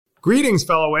Greetings,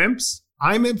 fellow imps.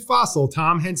 I'm Imp Fossil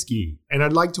Tom Henske, and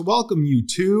I'd like to welcome you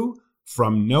to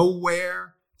From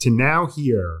Nowhere to Now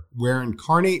Here, where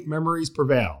incarnate memories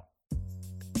prevail.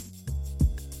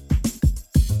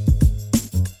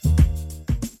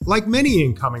 Like many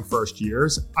incoming first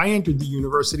years, I entered the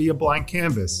university a blank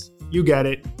canvas. You get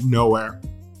it, nowhere.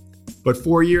 But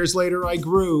 4 years later, I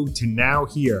grew to now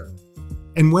here.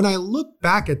 And when I look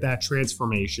back at that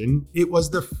transformation, it was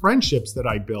the friendships that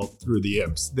I built through the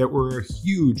imps that were a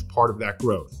huge part of that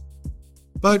growth.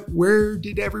 But where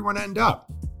did everyone end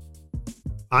up?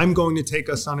 I'm going to take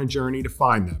us on a journey to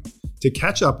find them, to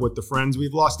catch up with the friends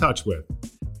we've lost touch with.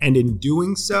 And in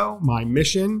doing so, my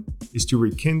mission is to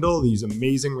rekindle these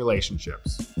amazing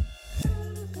relationships.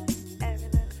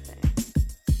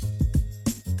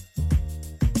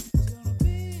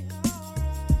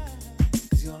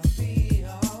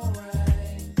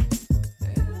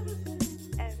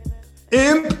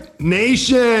 Imp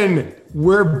Nation,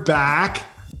 we're back,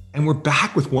 and we're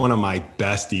back with one of my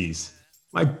besties,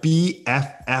 my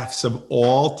BFFs of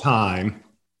all time,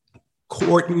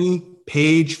 Courtney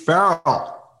Paige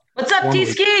Farrell. What's up,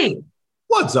 T-Ski?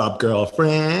 What's up,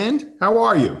 girlfriend? How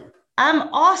are you? I'm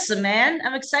awesome, man.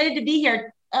 I'm excited to be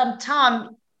here.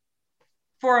 Tom,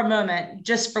 for a moment,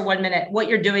 just for 1 minute, what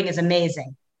you're doing is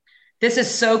amazing. This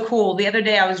is so cool. The other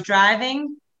day I was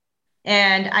driving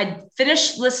and I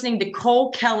finished listening to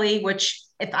Cole Kelly, which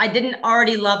if I didn't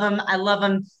already love him, I love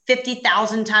him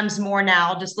 50,000 times more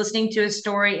now, just listening to his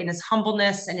story and his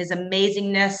humbleness and his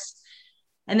amazingness.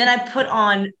 And then I put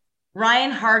on Ryan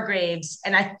Hargraves,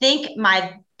 and I think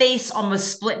my face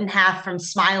almost split in half from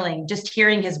smiling, just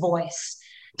hearing his voice,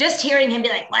 just hearing him be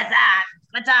like, what's up?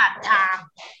 What's up, Tom?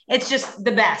 It's just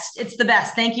the best. It's the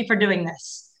best. Thank you for doing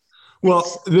this.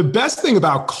 Well, the best thing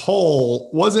about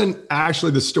Cole wasn't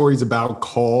actually the stories about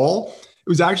Cole. It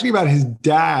was actually about his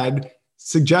dad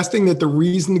suggesting that the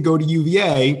reason to go to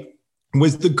UVA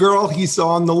was the girl he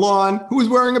saw on the lawn who was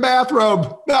wearing a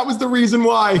bathrobe. That was the reason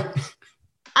why.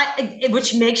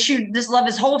 Which makes you just love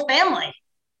his whole family.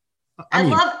 I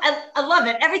love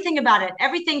it. Everything about it.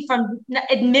 Everything from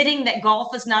admitting that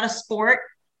golf is not a sport.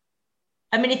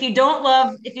 I mean, if you don't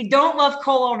love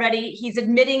Cole already, he's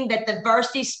admitting that the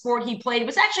varsity sport he played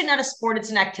was actually not a sport, it's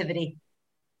an activity.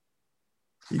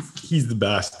 He's the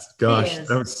best. Gosh,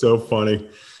 that was so funny.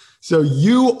 So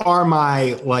you are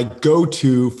my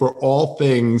go-to for all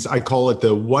things. I call it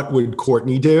the what would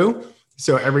Courtney do?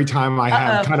 So every time I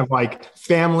have kind of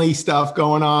family stuff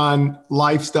going on,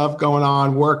 life stuff going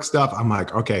on, work stuff, I'm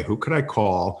like, okay, who could I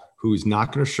call who's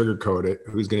not going to sugarcoat it,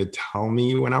 who's going to tell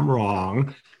me when I'm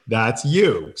wrong? That's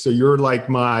you. So you're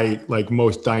my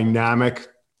most dynamic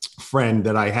friend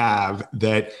that I have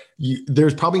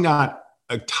there's probably not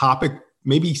a topic,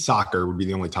 maybe soccer would be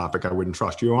the only topic I wouldn't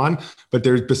trust you on, but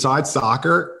there's besides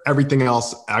soccer, everything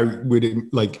else I would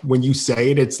when you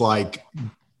say it, it's like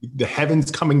the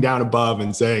heavens coming down above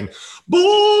and saying,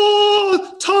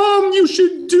 Tom, you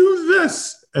should do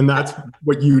this. And that's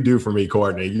what you do for me,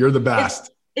 Courtney. You're the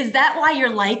best. Is that why your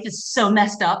life is so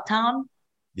messed up, Tom?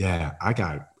 Yeah, I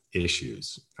got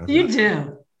issues. You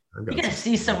do. You gotta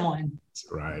see someone.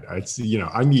 Right.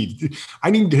 I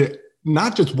need to,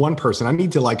 not just one person. I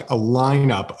need to a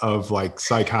lineup of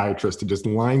psychiatrists to just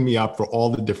line me up for all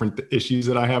the different issues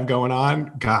that I have going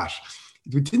on. Gosh,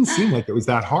 it didn't seem like it was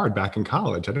that hard back in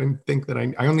college. I didn't think that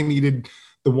I only needed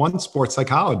the one sports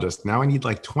psychologist. Now I need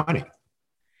 20.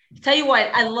 Tell you what,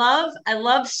 I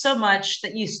love so much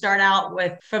that you start out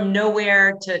with from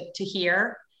nowhere to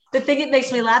here. The thing that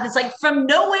makes me laugh is from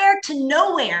nowhere to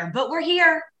nowhere, but we're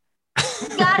here.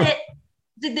 We got it.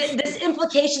 This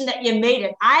implication that you made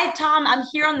it. Tom, I'm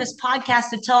here on this podcast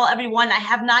to tell everyone I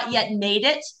have not yet made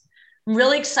it. I'm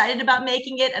really excited about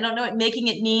making it. I don't know what making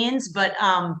it means, but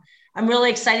I'm really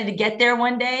excited to get there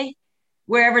one day,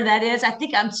 wherever that is. I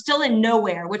think I'm still in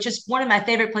nowhere, which is one of my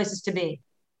favorite places to be.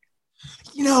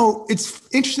 It's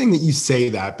interesting that you say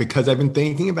that because I've been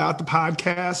thinking about the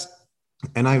podcast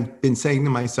and I've been saying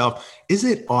to myself, is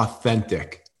it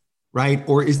authentic, right?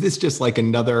 Or is this just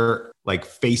another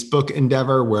Facebook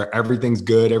endeavor where everything's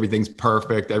good, everything's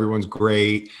perfect, everyone's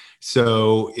great?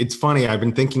 So it's funny, I've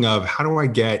been thinking of how do I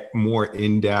get more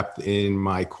in-depth in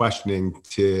my questioning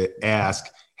to ask,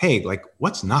 hey,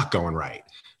 what's not going right?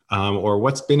 Or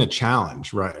what's been a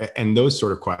challenge, right? And those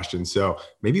sort of questions. So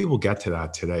maybe we'll get to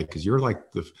that today because you're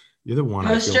you're the one.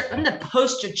 I'm the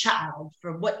poster child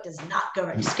for what does not go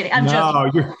right. Just kidding. I'm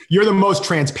joking. You're the most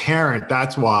transparent.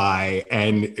 That's why.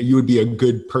 And you would be a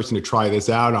good person to try this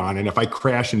out on. And if I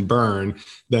crash and burn,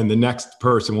 then the next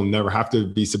person will never have to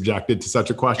be subjected to such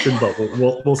a question. But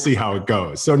we'll see how it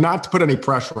goes. So not to put any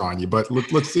pressure on you, but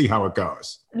let's see how it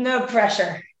goes. No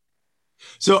pressure.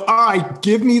 So, all right,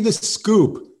 give me the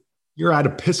scoop. You're at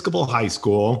Episcopal High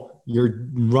School. You're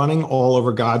running all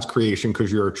over God's creation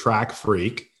because you're a track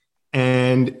freak.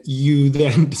 And you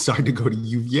then decide to go to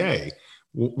UVA.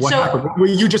 What happened? Were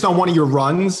you just on one of your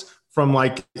runs from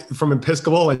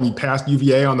Episcopal and you passed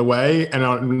UVA on the way, and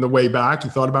on the way back, you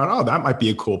thought about, oh, that might be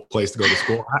a cool place to go to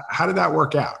school. How did that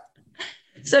work out?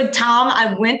 So, Tom,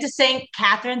 I went to St.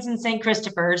 Catherine's and St.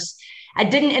 Christopher's. I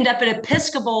didn't end up at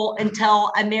Episcopal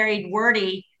until I married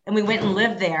Wordy, and we went and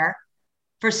lived there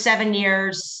for 7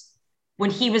 years when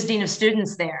he was dean of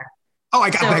students there. Oh, I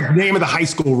got the name of the high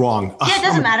school wrong. Yeah, it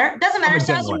doesn't matter. It doesn't matter.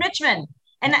 So I was in Richmond.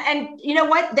 And you know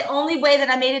what? The only way that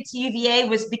I made it to UVA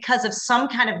was because of some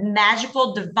kind of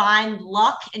magical divine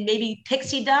luck and maybe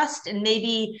pixie dust. And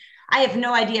maybe I have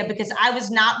no idea, because I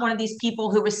was not one of these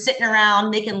people who was sitting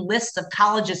around making lists of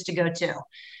colleges to go to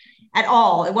at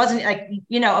all. It wasn't like,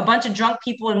 a bunch of drunk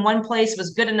people in one place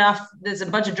was good enough. There's a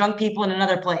bunch of drunk people in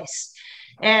another place.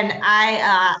 And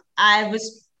I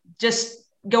was just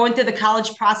going through the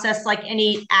college process like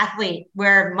any athlete,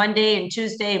 where Monday and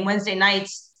Tuesday and Wednesday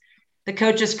nights, the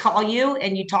coaches call you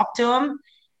and you talk to them,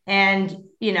 and,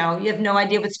 you have no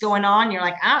idea what's going on. You're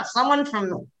like, someone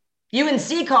from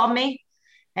UNC called me,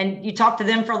 and you talk to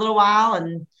them for a little while.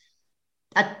 And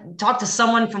I talked to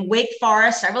someone from Wake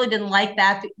Forest. I really didn't like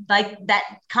that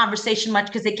conversation much,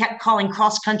 because they kept calling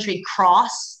cross country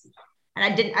cross. And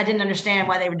I didn't understand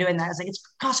why they were doing that. I was like, it's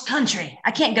cross country.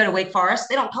 I can't go to Wake Forest.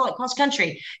 They don't call it cross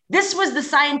country. This was the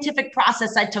scientific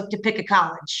process I took to pick a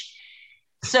college.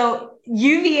 So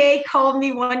UVA called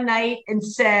me one night and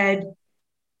said,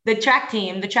 the track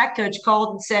coach called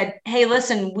and said, hey,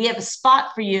 listen, we have a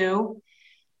spot for you.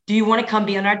 Do you want to come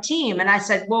be on our team? And I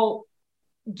said, well,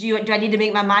 do I need to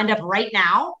make my mind up right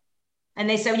now? And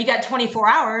they said, well, you got 24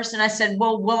 hours. And I said,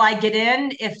 well, will I get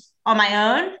in if on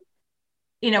my own,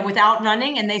 without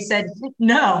running? And they said,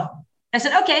 no. I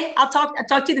said, okay, I'll talk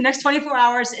to you the next 24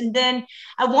 hours. And then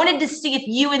I wanted to see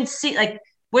if UNC,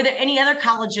 were there any other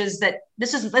colleges that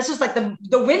this was like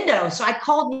the window. So I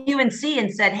called UNC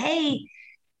and said, hey,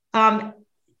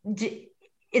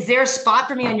 is there a spot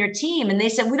for me on your team? And they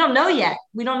said, we don't know yet.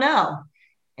 We don't know.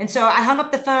 And so I hung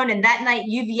up the phone, and that night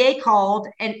UVA called,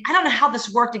 and I don't know how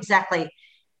this worked exactly.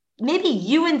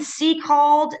 Maybe UNC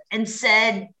called and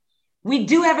said, we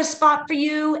do have a spot for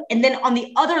you. And then on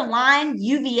the other line,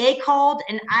 UVA called,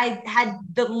 and I had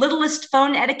the littlest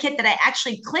phone etiquette that I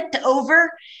actually clicked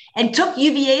over and took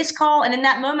UVA's call. And in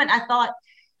that moment, I thought,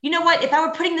 you know what? If I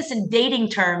were putting this in dating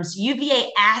terms,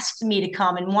 UVA asked me to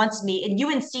come and wants me, and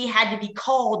UNC had to be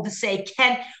called to say,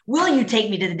 Ken, will you take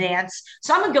me to the dance?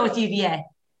 So I'm going to go with UVA.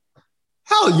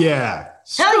 Hell yeah.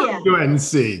 Hell yeah.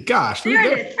 UNC. Gosh.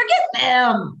 Forget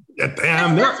them.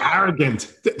 They're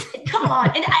arrogant. Come on.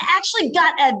 And I actually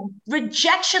got a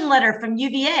rejection letter from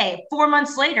UVA 4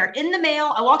 months later in the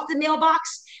mail. I walked to the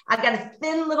mailbox. I got a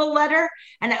thin little letter,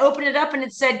 and I opened it up, and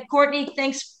it said, Courtney,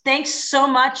 thanks so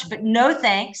much, but no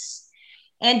thanks.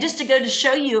 And just to go to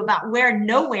show you about where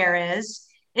nowhere is,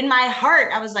 in my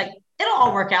heart, I was like, it'll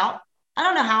all work out. I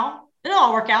don't know how. It'll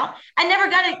all work out. I never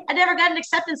got an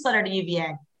acceptance letter to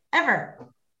UVA ever.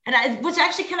 And it was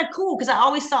actually kind of cool, because I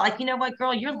always thought, you know what,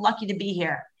 girl, you're lucky to be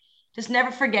here. Just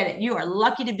never forget it. You are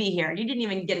lucky to be here. You didn't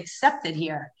even get accepted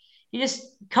here. You just,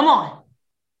 come on.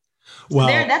 Well,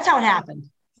 that's how it happened.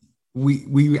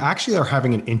 We actually are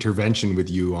having an intervention with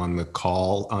you on the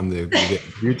call on the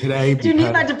video today. Do you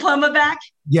need my diploma back?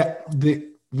 Yeah.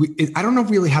 I don't know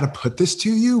really how to put this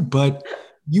to you, but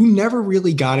you never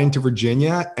really got into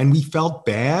Virginia, and we felt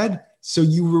bad. So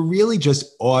you were really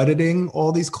just auditing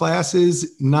all these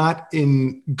classes, not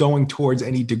in going towards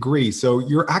any degree. So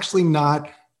you're actually not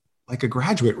like a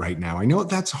graduate right now. I know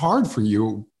that's hard for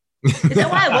you. Is that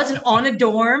why I wasn't on a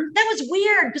dorm? That was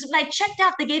weird, because when I checked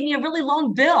out, they gave me a really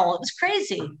long bill. It was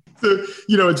crazy. So,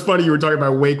 it's funny. You were talking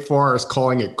about Wake Forest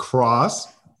calling it cross.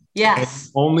 Yes. And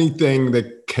the only thing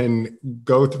that can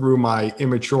go through my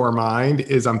immature mind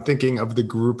is I'm thinking of the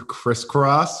group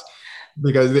Crisscross,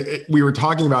 because we were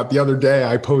talking about the other day,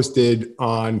 I posted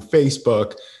on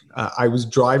Facebook, I was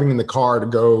driving in the car to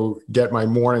go get my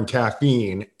morning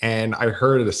caffeine, and I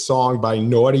heard a song by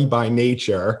Naughty by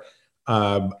Nature,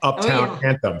 Uptown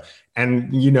Anthem.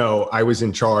 And, I was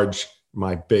in charge.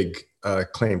 My big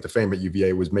claim to fame at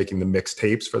UVA was making the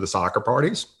mixtapes for the soccer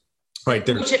parties. Right.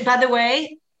 Which, by the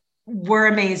way, were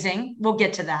amazing. We'll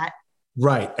get to that.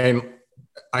 Right. And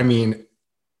I mean,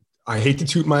 I hate to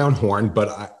toot my own horn,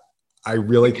 but I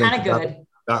really think kind of good.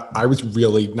 I was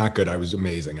really not good. I was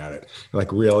amazing at it.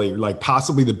 Really,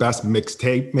 possibly the best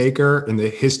mixtape maker in the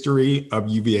history of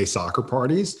UVA soccer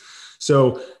parties.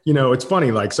 So, it's funny,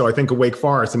 like, so I think of Wake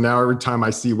Forest, and now every time I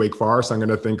see Wake Forest, I'm going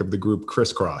to think of the group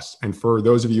Crisscross. And for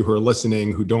those of you who are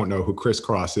listening who don't know who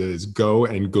Crisscross is, go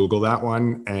and Google that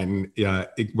one, and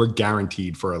we're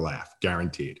guaranteed for a laugh,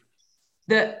 guaranteed.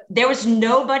 There was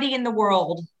nobody in the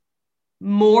world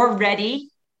more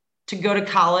ready to go to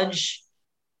college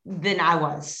than I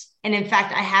was. And in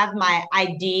fact, I have my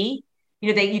ID.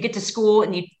 You get to school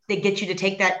and they get you to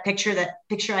take that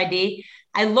picture ID.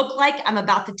 I look like I'm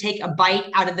about to take a bite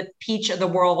out of the peach of the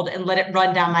world and let it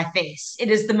run down my face. It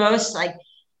is the most like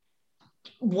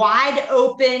wide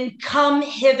open, come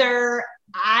hither.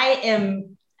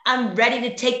 I'm ready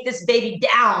to take this baby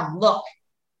down. Look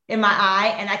in my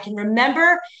eye. And I can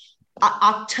remember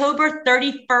October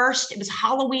 31st, it was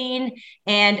Halloween.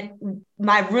 And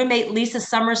my roommate, Lisa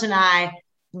Summers, and I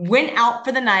went out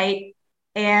for the night,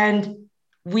 and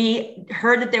we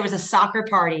heard that there was a soccer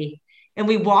party, and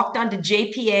we walked onto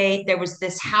JPA. There was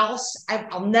this house,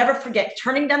 I'll never forget,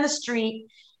 turning down the street.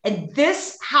 And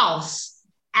this house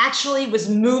actually was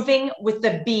moving with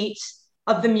the beat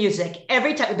of the music.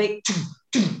 Every time the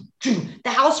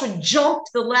house would jump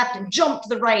to the left and jump to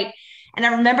the right. And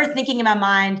I remember thinking in my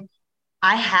mind,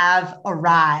 I have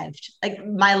arrived. Like,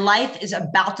 my life is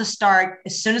about to start.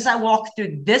 As soon as I walk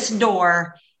through this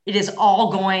door, it is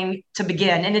all going to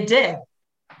begin. And it did.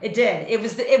 It did.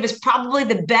 It was probably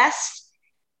the best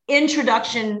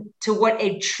introduction to what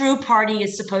a true party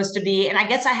is supposed to be. And I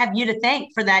guess I have you to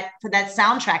thank for that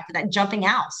soundtrack, for that jumping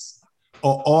house.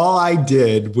 All I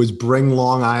did was bring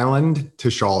Long Island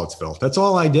to Charlottesville. That's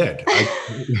all I did.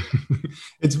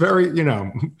 It's very,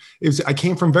 I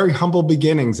came from very humble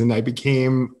beginnings, and I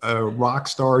became a rock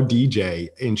star DJ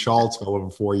in Charlottesville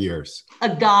over 4 years. A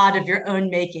god of your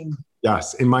own making.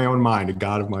 Yes, in my own mind, a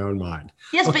god of my own mind.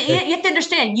 Yes, okay. But you have to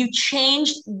understand,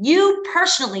 you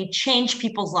personally changed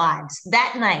people's lives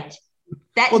that night.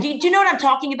 Do you know what I'm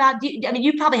talking about?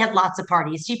 You probably had lots of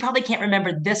parties. You probably can't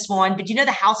remember this one, but do you know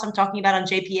the house I'm talking about on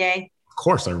JPA? Of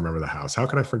course I remember the house. How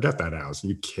could I forget that house? Are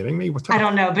you kidding me? I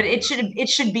don't know, but it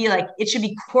should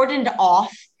be cordoned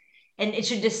off, and it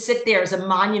should just sit there as a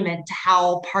monument to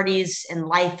how parties and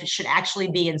life should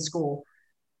actually be in school.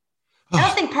 I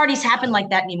don't think parties happen like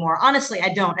that anymore. Honestly,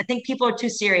 I don't. I think people are too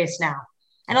serious now.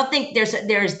 I don't think there's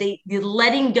the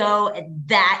letting go at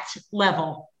that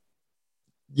level.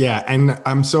 Yeah. And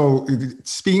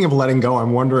speaking of letting go,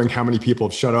 I'm wondering how many people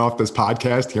have shut off this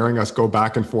podcast hearing us go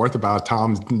back and forth about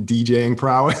Tom's DJing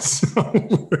prowess.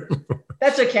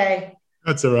 That's okay.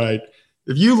 That's all right.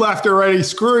 If you left already,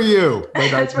 screw you.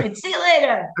 That's right. See you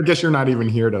later. I guess you're not even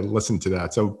here to listen to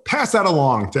that. So pass that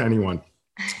along to anyone.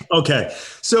 Okay.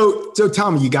 So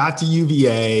Tom, you got to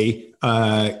UVA.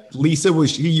 Lisa,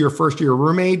 was she your first year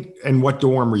roommate? And what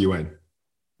dorm were you in?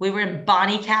 We were in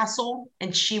Bonnycastle,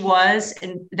 and she was,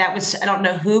 and that was, I don't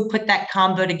know who put that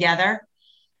combo together,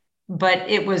 but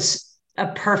it was a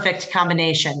perfect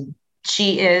combination.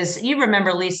 She is, you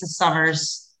remember Lisa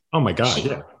Summers. Oh my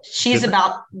God. She's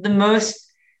about the most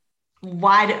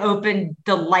wide open,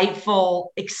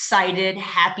 delightful, excited,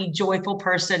 happy, joyful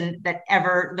person that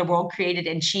ever the world created.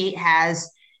 And she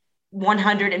has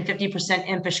 150%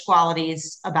 impish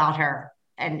qualities about her.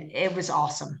 And it was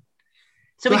awesome.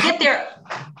 So we get there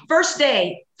first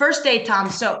day, Tom.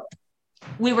 So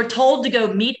we were told to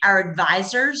go meet our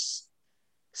advisors.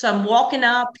 So I'm walking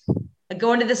up, I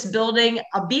go into this building.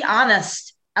 I'll be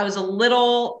honest,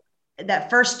 that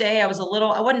first day I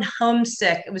wasn't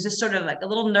homesick. It was just sort of like a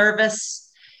little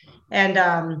nervous. And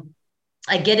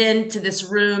I get into this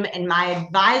room, and my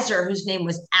advisor, whose name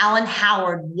was Alan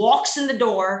Howard, walks in the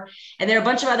door, and there are a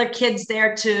bunch of other kids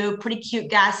there too, pretty cute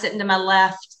guy sitting to my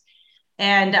left.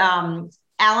 And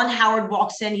Alan Howard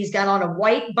walks in. He's got on a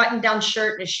white button-down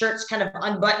shirt, and his shirt's kind of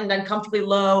unbuttoned, uncomfortably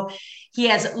low. He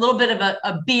has a little bit of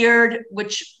a beard,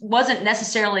 which wasn't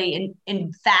necessarily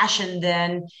in fashion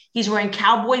then. He's wearing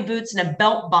cowboy boots and a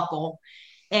belt buckle.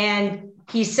 And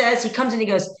he comes in, he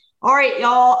goes, "All right,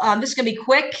 y'all, this is going to be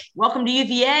quick. Welcome to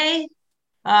UVA.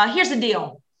 Here's the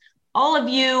deal. All of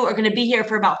you are going to be here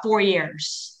for about 4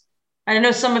 years. I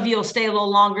know some of you will stay a little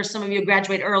longer. Some of you will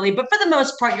graduate early, but for the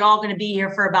most part, you're all going to be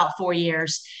here for about 4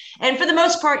 years. And for the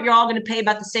most part, you're all going to pay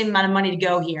about the same amount of money to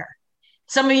go here.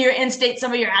 Some of you are in state,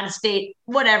 some of you are out of state,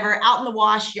 whatever, out in the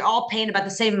wash, you're all paying about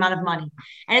the same amount of money.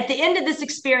 And at the end of this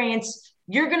experience,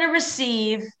 you're going to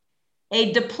receive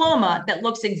a diploma that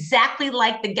looks exactly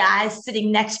like the guy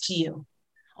sitting next to you,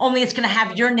 only it's going to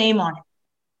have your name on it."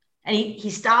 And he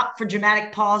stopped for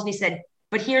dramatic pause, and he said,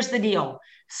 "But here's the deal.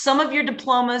 Some of your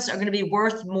diplomas are going to be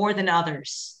worth more than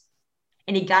others."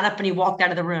 And he got up and he walked out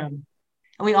of the room,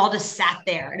 and we all just sat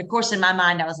there. And of course, in my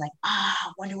mind, I was like, I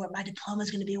wonder what my diploma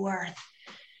is going to be worth.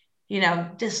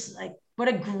 just like what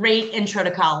a great intro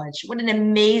to college. What an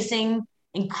amazing,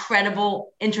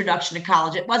 incredible introduction to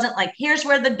college. It wasn't like, here's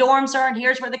where the dorms are and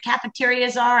here's where the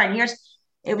cafeterias are.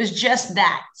 It was just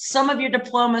that. Some of your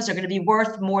diplomas are going to be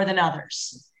worth more than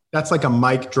others. That's like a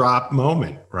mic drop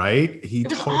moment, right? It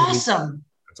was awesome.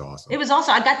 That's awesome. It was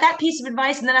awesome. I got that piece of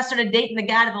advice and then I started dating the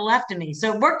guy to the left of me.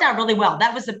 So it worked out really well.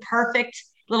 That was the perfect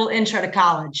little intro to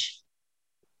college.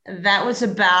 That was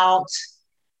about,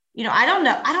 I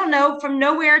don't know from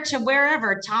nowhere to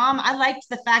wherever, Tom. I liked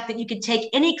the fact that you could take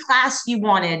any class you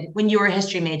wanted when you were a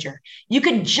history major. You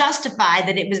could justify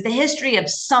that it was the history of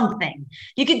something.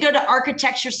 You could go to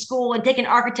architecture school and take an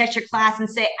architecture class and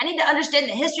say, I need to understand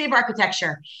the history of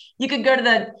architecture. You could go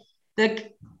to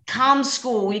the comm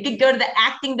school. You could go to the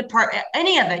acting department,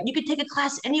 any of it. You could take a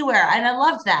class anywhere. And I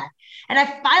loved that. And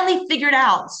I finally figured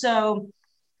out. So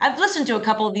I've listened to a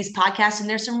couple of these podcasts and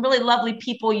there's some really lovely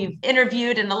people you've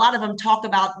interviewed. And a lot of them talk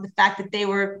about the fact that they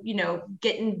were,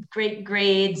 getting great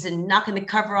grades and knocking the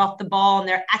cover off the ball and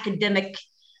their academic,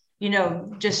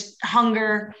 just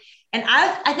hunger. And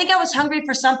I think I was hungry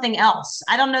for something else.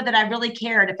 I don't know that I really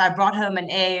cared if I brought home an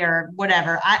A or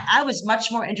whatever. I was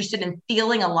much more interested in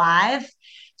feeling alive.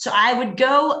 So I would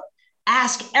go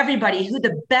ask everybody who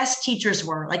the best teachers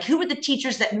were. Like, who were the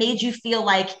teachers that made you feel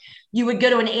like you would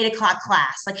go to an 8 o'clock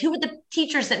class? Like, who were the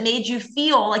teachers that made you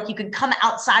feel like you could come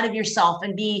outside of yourself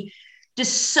and be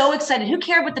just so excited? Who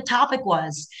cared what the topic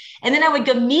was? And then I would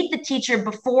go meet the teacher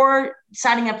before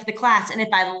signing up for the class. And if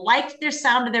I liked their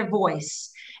sound of their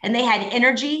voice and they had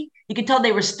energy, you could tell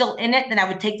they were still in it, then I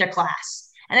would take their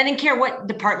class. And I didn't care what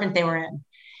department they were in.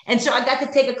 And so I got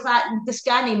to take a class, this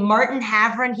guy named Martin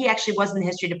Havron. He actually was in the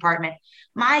history department.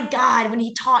 My God, when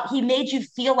he taught, he made you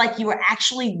feel like you were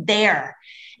actually there.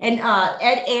 And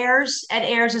Ed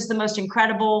Ayers is the most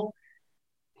incredible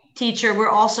teacher. We're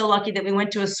also lucky that we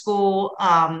went to a school.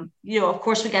 Of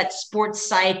course, we got sports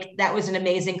psych. That was an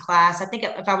amazing class. I think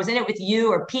if I was in it with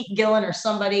you or Pete Gillen or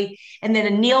somebody, and then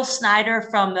a Neil Snyder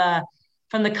from the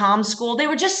comm school, they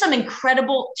were just some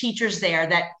incredible teachers there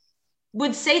that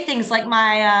would say things like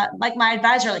my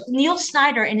advisor, like Neil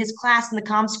Snyder in his class in the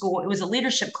comm school. It was a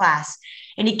leadership class.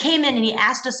 And he came in and he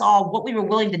asked us all what we were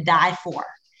willing to die for.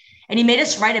 And he made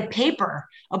us write a paper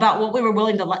about what we were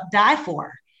willing to die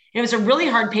for. And it was a really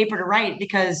hard paper to write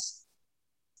because,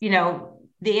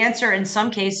 the answer in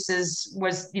some cases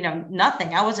was,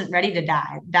 nothing. I wasn't ready to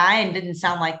die. Dying didn't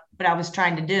sound like what I was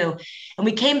trying to do. And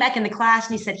we came back in the class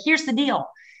and he said, here's the deal.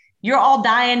 You're all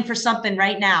dying for something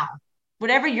right now.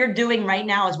 Whatever you're doing right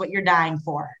now is what you're dying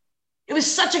for. It was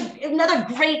such another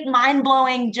great,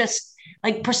 mind-blowing, just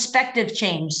like perspective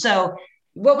change. So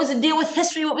what was the deal with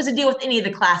history? What was the deal with any of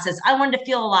the classes? I wanted to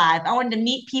feel alive. I wanted to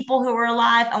meet people who were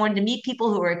alive. I wanted to meet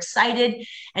people who were excited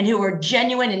and who were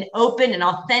genuine and open and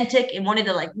authentic and wanted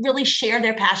to like really share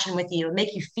their passion with you and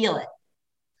make you feel it.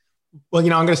 Well, I'm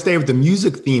going to stay with the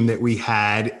music theme that we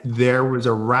had. There was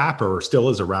a rapper, or still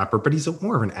is a rapper, but he's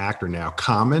more of an actor now.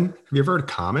 Common. Have you ever heard of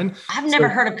Common? I've never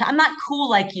heard of. I'm not cool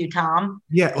like you, Tom.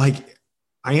 Yeah, like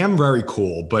I am very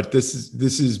cool, but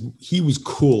he was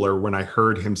cooler when I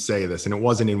heard him say this, and it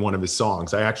wasn't in one of his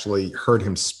songs. I actually heard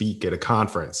him speak at a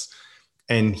conference,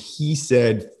 and he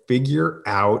said, "Figure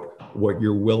out what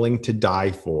you're willing to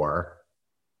die for,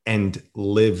 and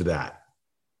live that."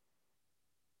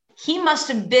 He must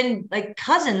have been like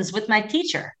cousins with my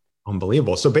teacher.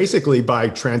 Unbelievable. So basically by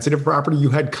transitive property,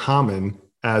 you had Common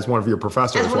as one of your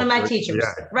professors. As one of my teachers,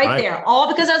 right there. All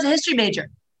because I was a history major.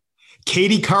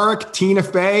 Katie Couric, Tina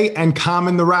Fey, and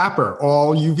Common the rapper,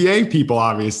 all UVA people,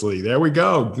 obviously. There we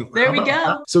go. There we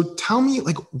go. So tell me,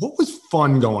 like, what was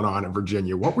fun going on in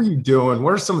Virginia? What were you doing?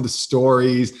 What are some of the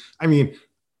stories? I mean,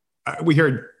 we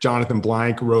heard Jonathan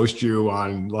Blank roast you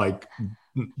on like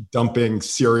dumping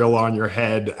cereal on your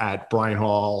head at Bryan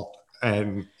Hall.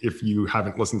 And if you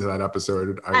haven't listened to that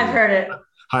episode, I've heard it.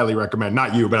 Highly recommend.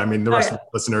 Not you, but I mean, the rest of the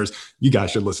listeners, you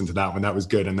guys should listen to that one. That was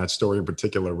good. And that story in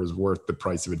particular was worth the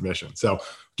price of admission. So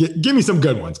give me some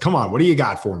good ones. Come on. What do you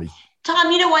got for me? Tom,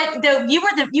 you know what?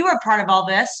 You were a part of all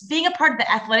this. Being a part of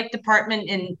the athletic department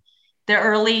in the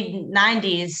early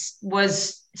 90s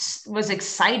was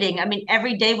exciting. I mean,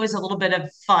 every day was a little bit of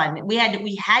fun. We ate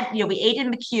in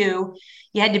McHugh.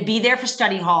 You had to be there for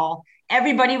study hall.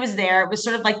 Everybody was there. It was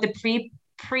sort of like the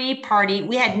pre-party.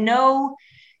 We had no,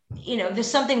 there's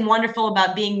something wonderful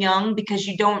about being young because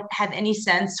you don't have any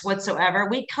sense whatsoever.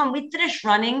 We'd finish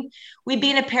running. We'd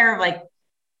be in a pair of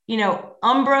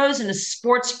Umbros and a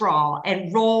sports bra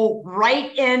and roll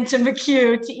right into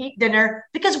McHugh to eat dinner.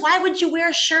 Because why would you wear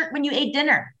a shirt when you ate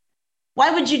dinner?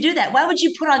 Why would you do that? Why would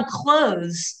you put on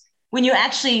clothes when you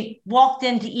actually walked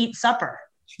in to eat supper?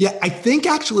 Yeah, I think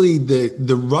actually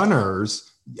the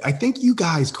runners, I think you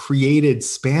guys created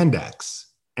spandex.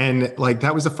 And like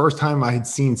that was the first time I had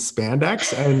seen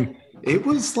spandex. And it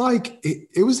was like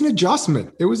it was an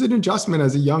adjustment. It was an adjustment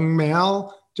as a young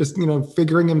male, just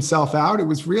figuring himself out. It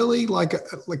was really like a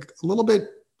little bit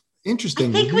I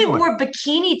interesting. think we wore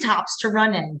bikini tops to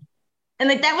run in. And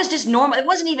like that was just normal. It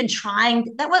wasn't even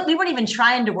trying. We weren't even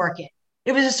trying to work it.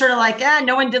 It was just sort of like,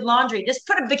 no one did laundry. Just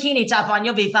put a bikini top on,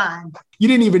 you'll be fine. You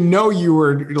didn't even know you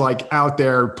were like out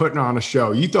there putting on a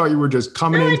show. You thought you were just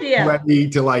coming in ready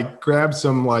to like grab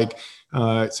some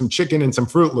chicken and some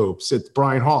Fruit Loops at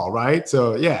Bryan Hall, right?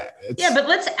 So yeah. Yeah, but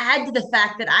let's add to the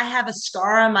fact that I have a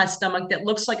scar on my stomach that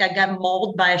looks like I got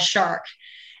mauled by a shark.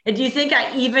 And do you think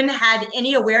I even had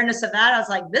any awareness of that? I was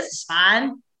like, this is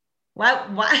fine. Why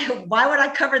would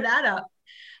I cover that up?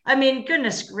 I mean,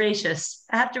 goodness gracious.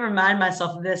 I have to remind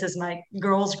myself of this as my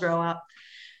girls grow up.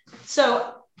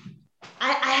 So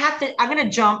I'm going to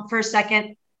jump for a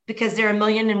second because there are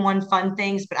 1,000,001 fun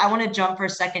things, but I want to jump for a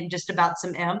second just about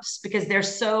some imps because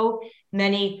there's so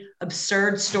many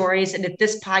absurd stories. And if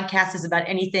this podcast is about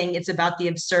anything, it's about the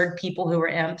absurd people who are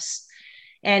imps.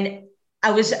 And I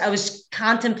was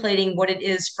contemplating what it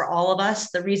is for all of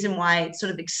us, the reason why it's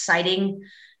sort of exciting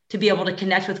to be able to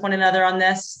connect with one another on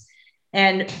this.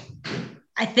 And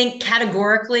I think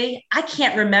categorically, I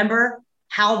can't remember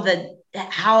how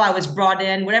I was brought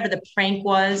in, whatever the prank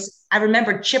was. I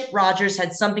remember Chip Rogers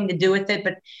had something to do with it.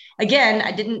 But again,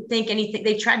 I didn't think anything.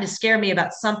 They tried to scare me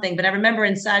about something, but I remember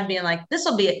inside being like, this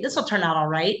will turn out all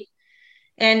right.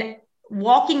 And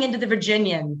walking into the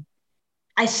Virginian,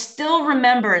 I still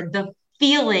remember the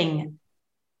feeling,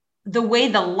 the way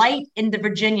the light in the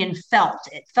Virginian felt.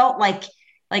 It felt like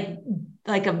a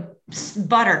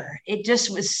butter. It just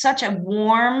was such a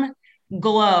warm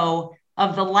glow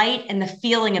of the light and the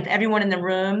feeling of everyone in the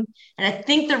room. And I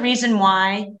think the reason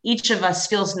why each of us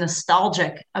feels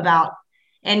nostalgic about,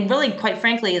 and really, quite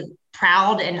frankly,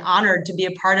 proud and honored to be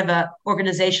a part of an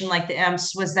organization like the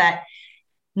Imps was that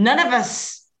none of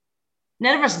us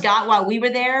got while we were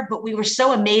there, but we were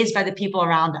so amazed by the people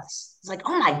around us. It's like,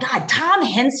 oh my God, Tom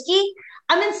Henske?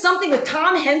 I'm in something with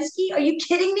Tom Henske? Are you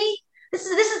kidding me? This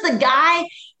is the guy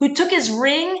who took his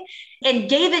ring and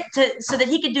gave it so that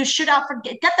he could do got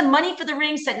the money for the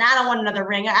ring, said, I don't want another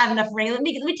ring. I have enough ring. Let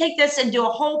me take this and do a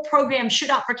whole program, Shoot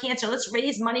Out for Cancer. Let's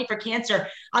raise money for cancer.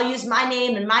 I'll use my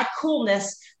name and my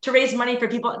coolness to raise money for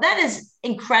people. That is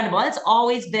incredible. That's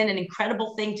always been an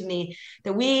incredible thing to me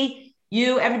that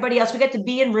everybody else, we get to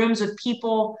be in rooms with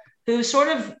people who sort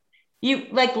of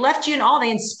left you in awe.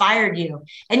 They inspired you.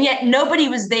 And yet nobody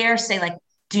was there saying like,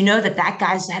 do you know that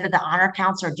guy's the head of the honor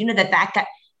council? Or do you know that guy?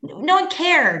 No one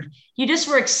cared. You just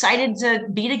were excited to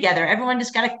be together. Everyone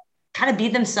just got to kind of be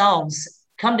themselves,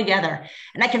 come together.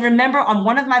 And I can remember on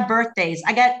one of my birthdays,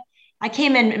 I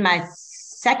came in my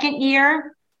second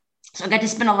year. So I got to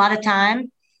spend a lot of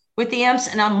time with the Imps.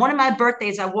 And on one of my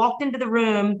birthdays, I walked into the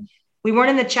room. We weren't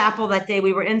in the chapel that day.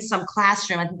 We were in some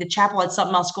classroom. I think the chapel had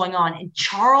something else going on. And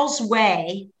Charles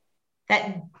Way,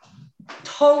 that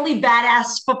totally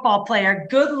badass football player,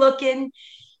 good looking,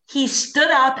 he stood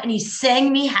up and he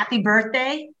sang me happy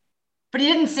birthday, but he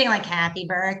didn't sing like happy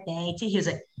birthday. He was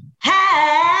like,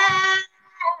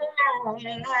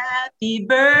 happy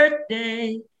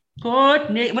birthday,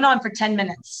 Courtney. It went on for 10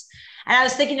 minutes. And I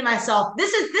was thinking to myself,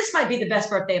 this might be the best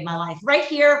birthday of my life. Right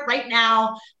here, right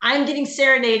now, I'm getting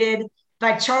serenaded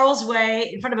by Charles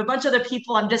Way in front of a bunch of other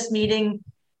people I'm just meeting.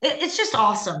 It's just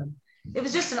awesome. It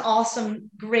was just an awesome,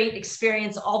 great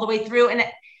experience all the way through. And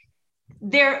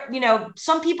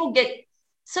some people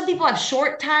have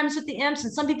short times with the Imps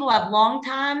and some people have long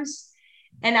times.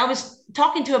 And I was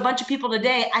talking to a bunch of people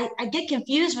today. I get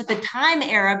confused with the time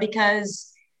era because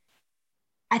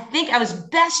I think I was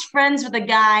best friends with a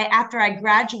guy after I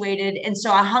graduated. And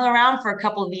so I hung around for a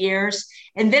couple of years.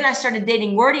 And then I started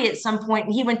dating Wordy at some point,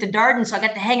 and he went to Darden. So I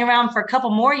got to hang around for a couple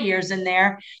more years in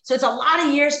there. So it's a lot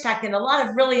of years packed in, a lot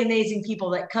of really amazing people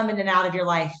that come in and out of your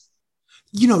life.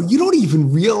 You don't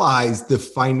even realize the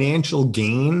financial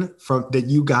gain that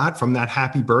you got from that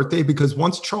happy birthday, because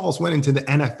once Charles went into the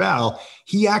NFL,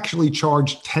 he actually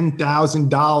charged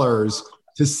 $10,000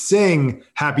 to sing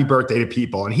happy birthday to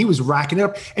people. And he was racking it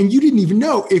up. And you didn't even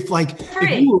know if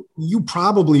you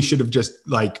probably should have just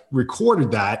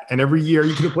recorded that. And every year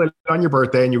you could have played it on your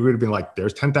birthday and you would have been like,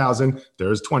 there's 10,000,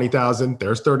 there's 20,000,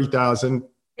 there's 30,000.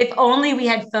 If only we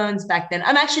had phones back then.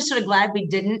 I'm actually sort of glad we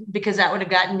didn't, because that would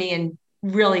have gotten me in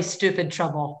really stupid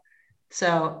trouble.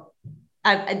 So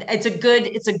it's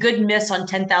a good miss on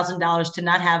 $10,000 to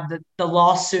not have the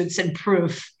lawsuits and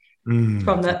proof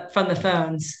from the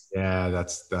phones. Yeah,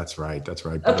 that's right. That's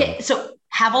right. Okay. So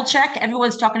Havlicek.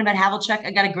 Everyone's talking about Havlicek.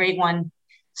 I got a great one.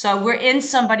 So we're in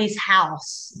somebody's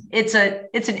house. It's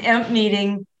an imp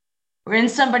meeting. We're in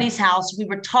somebody's house. We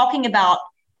were talking about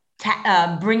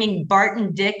bringing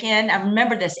Barton Dick in. I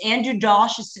remember this. Andrew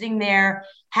Dosh is sitting there.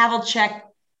 Havlicek,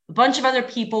 a bunch of other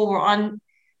people were on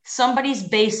somebody's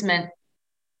basement.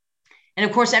 And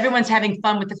of course, everyone's having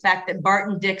fun with the fact that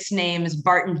Barton Dick's name is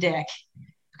Barton Dick,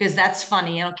 because that's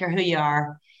funny. I don't care who you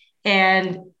are.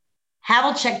 And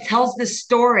Havlicek tells this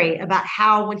story about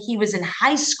how when he was in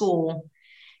high school,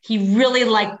 he really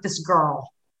liked this girl.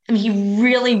 I mean, he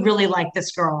really, really liked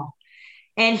this girl.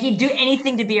 And he'd do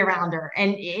anything to be around her.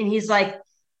 And he's like,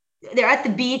 they're at the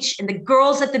beach and the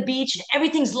girl's at the beach and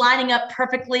everything's lining up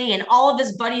perfectly. And all of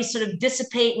his buddies sort of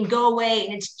dissipate and go away.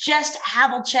 And it's just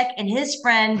Havlicek and his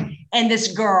friend and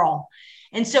this girl.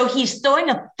 And so he's throwing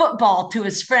a football to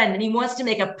his friend and he wants to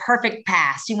make a perfect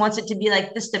pass. He wants it to be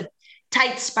like this, the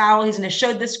tight spiral. He's going to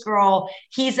show this girl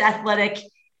he's athletic,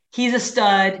 he's a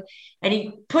stud. And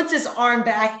he puts his arm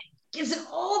back, gives it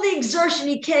all the exertion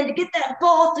he can to get that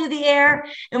ball through the air.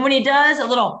 And when he does, a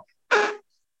little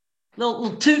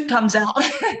toot comes out.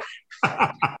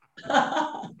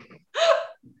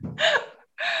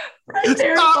 Right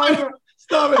there.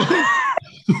 Stop it.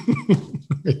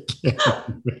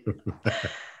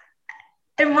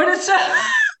 And what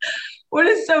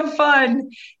is so fun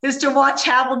is to watch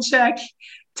Havlicek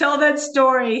tell that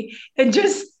story and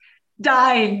just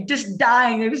dying.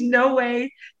 There's no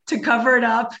way to cover it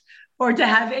up or to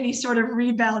have any sort of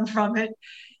rebound from it.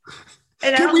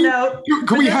 And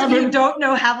Can we have him? Don't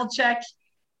know Havlicek.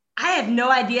 I have no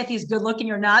idea if he's good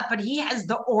looking or not, but he has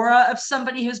the aura of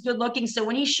somebody who's good looking. So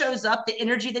when he shows up, the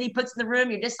energy that he puts in the room,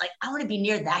 you're just like, I want to be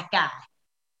near that guy.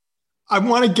 I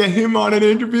want to get him on an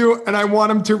interview and I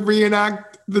want him to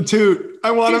reenact the toot.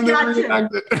 I want him to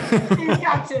reenact it. He's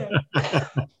got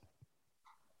to.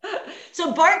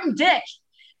 So Barton Dick.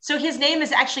 So his name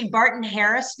is actually Barton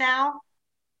Harris now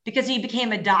because he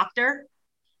became a doctor.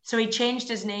 So he changed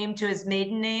his name to his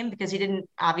maiden name because he didn't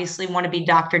obviously want to be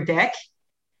Dr. Dick.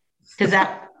 Because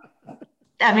that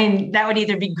would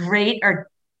either be great or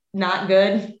not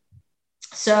good.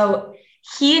 So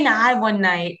he and I one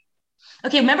night,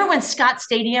 okay, remember when Scott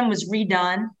Stadium was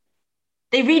redone?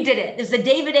 They redid it. It's the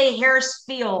David A. Harris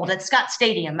Field at Scott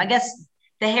Stadium. I guess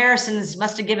the Harrisons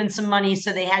must have given some money,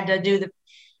 so they had to do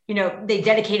they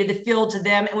dedicated the field to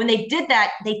them. And when they did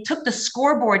that, they took the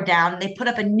scoreboard down and they put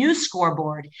up a new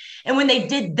scoreboard. And when they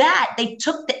did that, they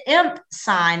took the imp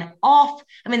sign off.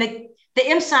 I mean, the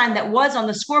imp sign that was on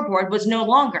the scoreboard was no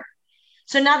longer.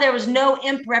 So now there was no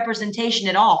imp representation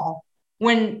at all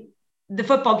when the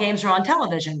football games were on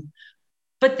television.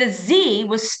 But the Z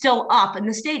was still up in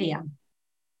the stadium,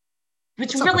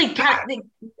 which really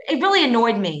it really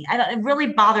annoyed me. It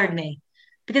really bothered me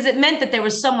because it meant that there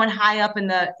was someone high up in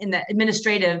the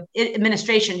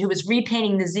administration who was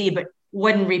repainting the Z but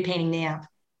wasn't repainting the imp.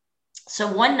 So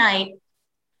one night,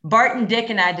 Barton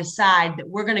Dick and I decide that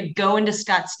we're going to go into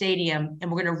Scott Stadium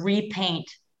and we're going to repaint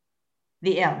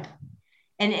the imp.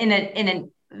 And in a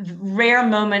rare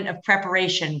moment of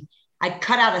preparation, I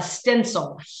cut out a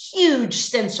stencil, huge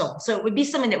stencil. So it would be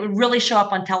something that would really show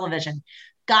up on television.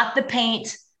 Got the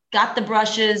paint, got the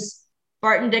brushes.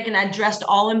 Barton Dick and I dressed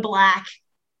all in black.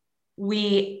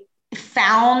 We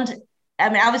found,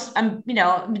 I'm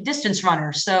a distance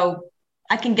runner. So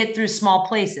I can get through small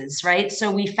places, right?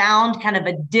 So we found kind of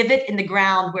a divot in the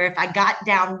ground where if I got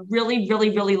down really, really,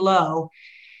 really low,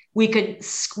 we could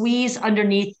squeeze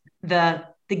underneath the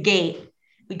gate.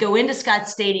 We go into Scott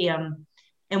Stadium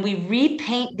and we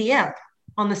repaint the imp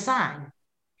on the sign.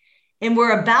 And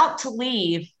we're about to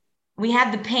leave. We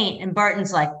have the paint and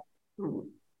Barton's like,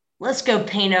 let's go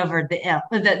paint over the imp,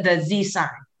 the Z sign.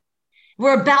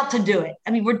 We're about to do it.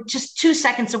 I mean, we're just 2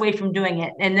 seconds away from doing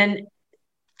it. And then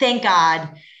thank God.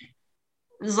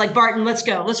 It was like, Barton, let's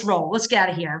go. Let's roll. Let's get out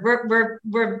of here.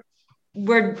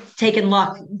 We're taking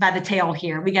luck by the tail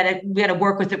here. We gotta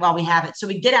work with it while we have it. So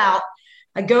we get out.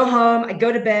 I go home. I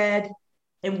go to bed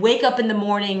and wake up in the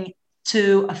morning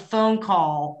to a phone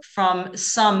call from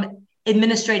some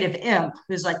administrative imp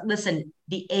who's like, listen,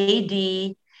 the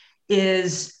AD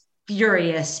is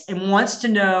furious and wants to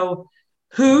know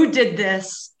who did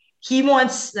this. He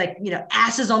wants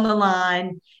asses on the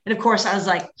line. And of course I was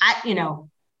like, I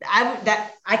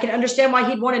can understand why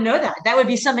he'd want to know that. That would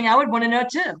be something I would want to know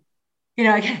too.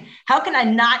 How can I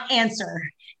not answer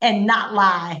and not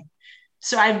lie?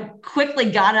 So I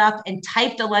quickly got up and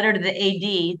typed a letter to the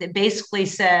AD that basically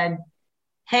said,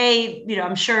 hey,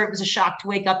 I'm sure it was a shock to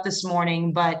wake up this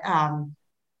morning, but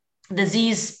the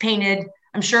Z's painted.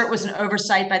 I'm sure it was an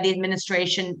oversight by the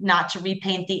administration not to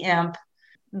repaint the imp.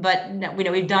 but no, we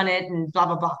know we've done it and blah,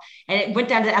 blah, blah. And it went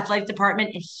down to the athletic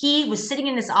department and he was sitting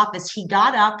in his office. He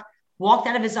got up, walked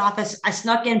out of his office. I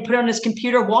snuck in, put it on his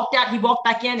computer, walked out. He walked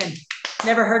back in and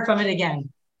never heard from it again.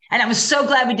 And I was so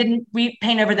glad we didn't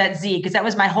repaint over that Z because that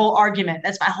was my whole argument.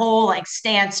 That's my whole like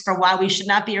stance for why we should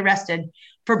not be arrested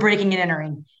for breaking and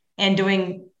entering and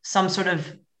doing some sort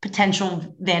of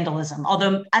potential vandalism.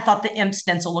 Although I thought the imp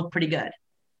stencil looked pretty good.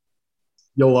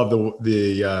 You'll love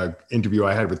the interview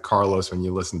I had with Carlos when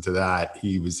you listen to that.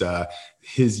 He was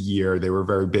his year. They were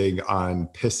very big on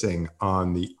pissing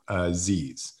on the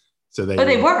Z's. So they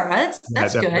were.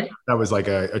 That's good. That was like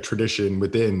a tradition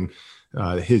within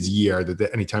his year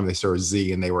that anytime they saw a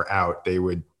Z and they were out, they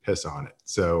would piss on it.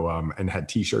 So and had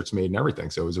T-shirts made and everything.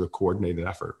 So it was a coordinated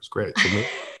effort. It was great.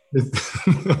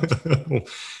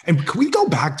 And can we go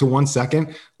back to 1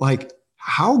 second? Like,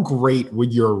 how great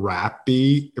would your rap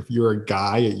be if you're a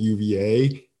guy at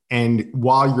UVA and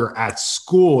while you're at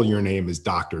school, your name is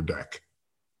Dr. Dick?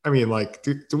 I mean, like,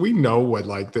 do we know what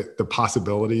like the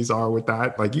possibilities are with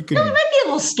that? Like, you could. No, it might be a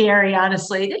little scary,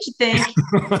 honestly. Don't you think?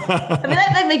 I mean,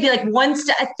 that might be like one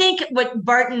step. I think what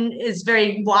Barton is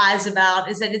very wise about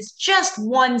is that it's just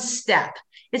one step.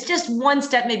 It's just one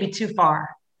step, maybe too far.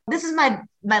 This is my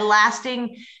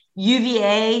lasting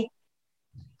UVA.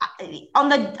 On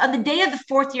the day of the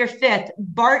fourth year fifth,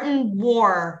 Barton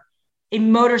wore a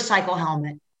motorcycle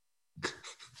helmet.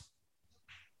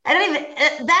 I don't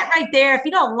even that right there. If you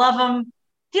don't love him,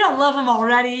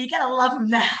 already, you gotta love him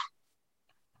now.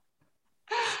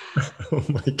 Oh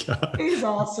my God. He's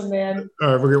awesome, man.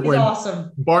 He's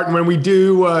awesome. Barton, when we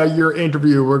do your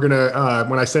interview, we're going to,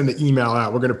 when I send the email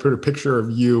out, we're going to put a picture of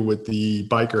you with the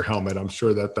biker helmet. I'm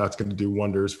sure that's going to do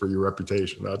wonders for your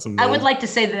reputation. That's amazing. I would like to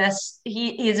say this.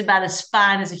 He is about as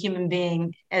fine as a human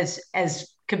being as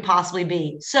could possibly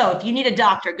be. So if you need a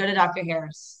doctor, go to Dr.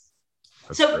 Harris.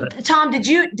 That's great. Tom, did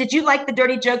you like the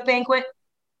Dirty Joke Banquet?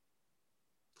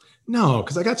 No,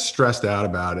 because I got stressed out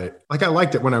about it. Like I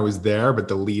liked it when I was there, but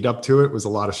the lead up to it was a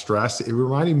lot of stress. It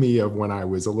reminded me of when I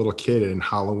was a little kid in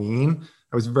Halloween.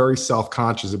 I was very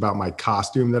self-conscious about my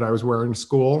costume that I was wearing to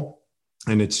school,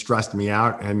 and it stressed me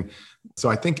out. And so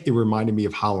I think it reminded me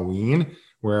of Halloween,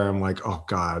 where I'm like, oh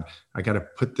God, I got to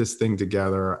put this thing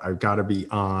together. I've got to be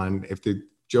on. If the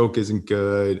joke isn't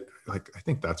good, like I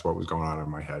think that's what was going on in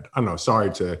my head. I don't know.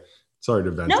 Sorry to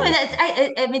vent. No,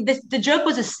 I mean, the joke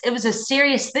was a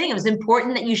serious thing. It was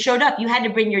important that you showed up. You had to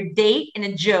bring your date and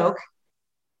a joke,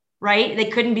 right? They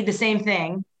couldn't be the same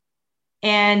thing.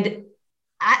 And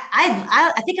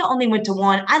I think I only went to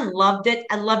one. I loved it.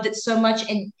 I loved it so much.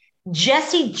 And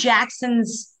Jesse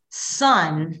Jackson's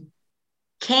son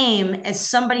came as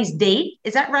somebody's date.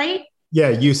 Is that right? Yeah,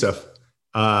 Yusuf.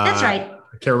 That's right.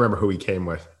 I can't remember who he came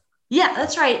with. Yeah,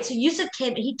 that's right. So Yusuf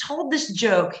came. He told this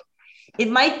joke. It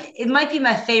might be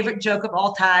my favorite joke of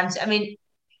all times. I mean,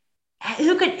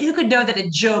 who could know that a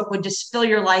joke would just fill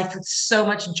your life with so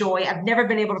much joy? I've never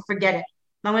been able to forget it.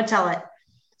 I'm going to tell it.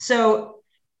 So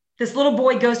this little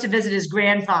boy goes to visit his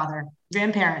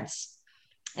grandparents.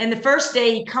 And the first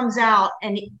day he comes out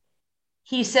and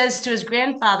he says to his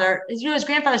grandfather, his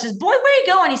grandfather says, "Boy, where are you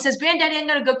going?" He says, "Granddaddy, I'm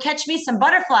going to go catch me some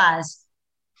butterflies."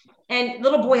 And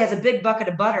little boy has a big bucket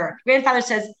of butter. Grandfather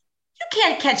says, "You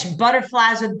can't catch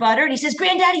butterflies with butter." And he says,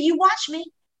 "Granddaddy, you watch me."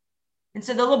 And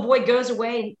so the little boy goes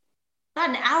away. About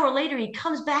an hour later, he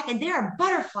comes back and there are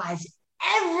butterflies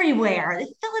everywhere. They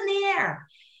fill in the air.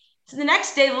 So the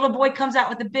next day, the little boy comes out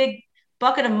with a big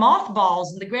bucket of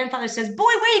mothballs. And the grandfather says, "Boy,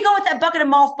 where are you going with that bucket of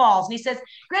mothballs?" And he says,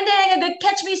 "Granddaddy, I'm going to go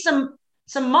catch me some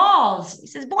moths." He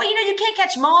says, "Boy, you can't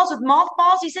catch moths with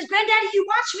mothballs." He says, "Granddaddy, you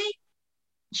watch me."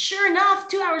 Sure enough,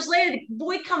 2 hours later, the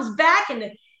boy comes back and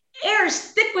the air is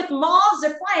thick with moths.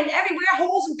 They're flying everywhere,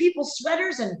 holes in people's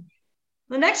sweaters. And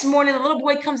the next morning, the little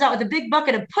boy comes out with a big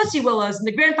bucket of pussy willows. And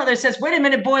the grandfather says, "Wait a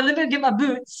minute, boy, let me get my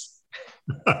boots."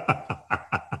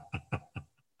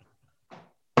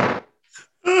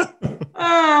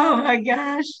 Oh, my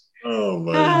gosh. Oh,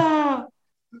 my.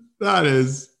 That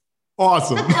is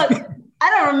awesome. Look, I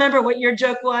don't remember what your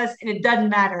joke was, and it doesn't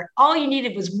matter. All you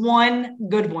needed was one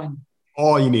good one.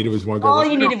 All you needed was one good one. All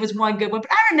you needed was one good one.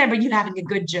 But I remember you having a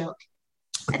good joke.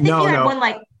 I think you had one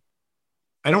like.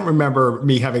 I don't remember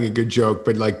me having a good joke,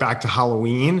 but like back to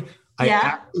Halloween, I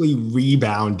actually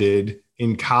rebounded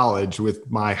in college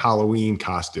with my Halloween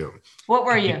costume. What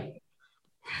were you?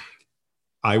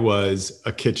 I was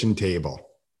a kitchen table,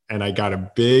 and I got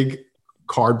a big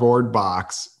cardboard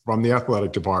box from the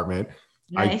athletic department.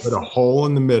 Nice. I put a hole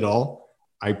in the middle.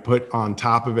 I put on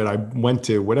top of it, I went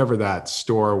to whatever that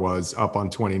store was up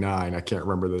on 29. I can't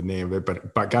remember the name of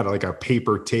it, but got like a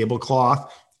paper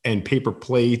tablecloth. and paper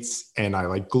plates, and I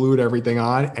like glued everything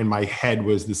on, and my head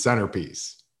was the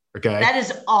centerpiece. Okay. That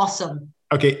is awesome.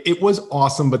 Okay. It was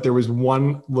awesome, but there was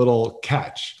one little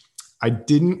catch. I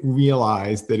didn't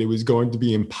realize that it was going to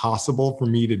be impossible for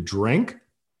me to drink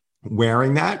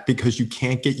wearing that because you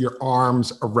can't get your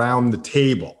arms around the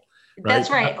table. Right? That's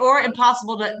right. Or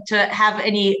impossible to have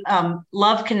any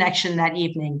love connection that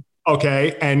evening.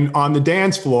 Okay. And on the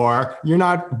dance floor, you're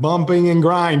not bumping and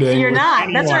grinding. You're not.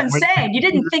 That's what I'm saying. You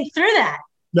didn't think through that.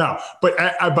 No, but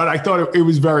I thought it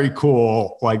was very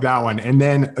cool, like that one. And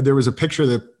then there was a picture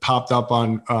that popped up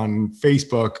on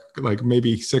Facebook, like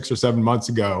maybe 6 or 7 months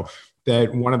ago,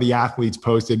 that one of the athletes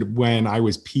posted when I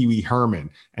was Pee Wee Herman.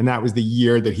 And that was the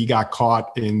year that he got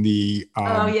caught in the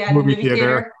movie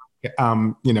theater.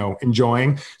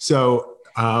 Enjoying. So,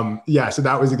 so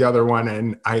that was the other one.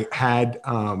 And I had,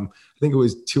 I think it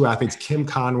was 2 athletes, Kim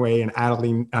Conway and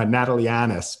Natalie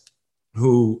Annis,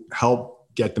 who helped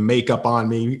get the makeup on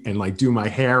me and like do my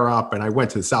hair up. And I went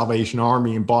to the Salvation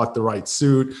Army and bought the right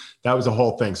suit. That was a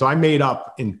whole thing. So I made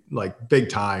up in like big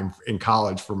time in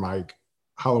college for my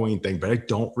Halloween thing, but I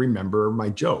don't remember my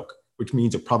joke, which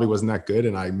means it probably wasn't that good.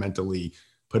 And I mentally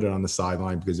put it on the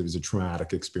sideline because it was a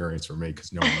traumatic experience for me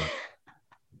because no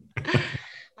one.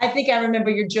 I think I remember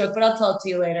your joke, but I'll tell it to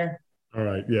you later. All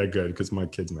right. Yeah, good. Because my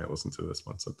kids might listen to this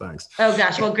one. So thanks. Oh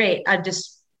gosh. Well, great. I'm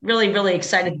just really, really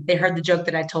excited that they heard the joke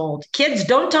that I told. Kids,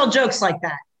 don't tell jokes like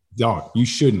that. Don't. You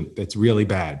shouldn't. That's really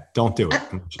bad. Don't do it.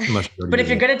 But if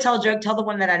you're going to tell a joke, tell the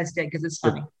one that I just did because it's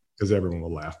funny. Because everyone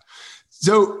will laugh.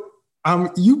 So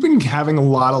you've been having a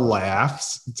lot of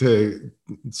laughs. To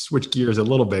switch gears a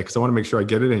little bit because I want to make sure I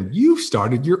get it in. You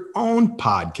started your own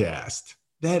podcast.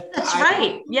 That's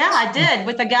right. Yeah, I did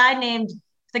with a guy named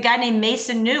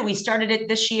Mason New. We started it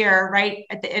this year, right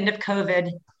at the end of COVID,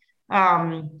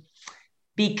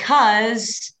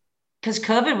 because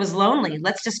COVID was lonely.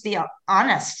 Let's just be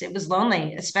honest. It was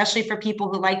lonely, especially for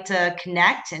people who like to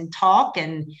connect and talk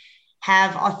and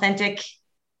have authentic,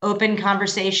 open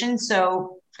conversations.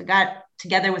 So I got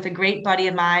together with a great buddy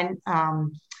of mine,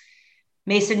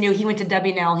 Mason New. He went to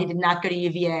WNL. He did not go to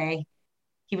UVA.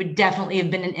 He would definitely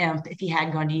have been an imp if he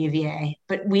had gone to UVA.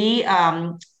 But we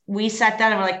sat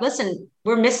down and we're like, listen,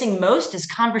 we're missing most is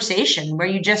conversation where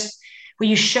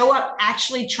you show up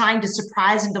actually trying to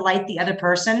surprise and delight the other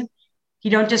person.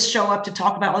 You don't just show up to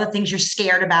talk about all the things you're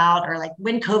scared about or like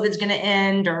when COVID's going to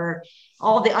end or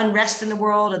all the unrest in the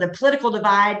world or the political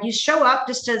divide. You show up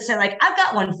just to say like, I've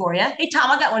got one for you. Hey,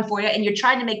 Tom, I got one for you. And you're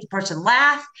trying to make the person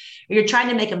laugh or you're trying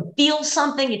to make them feel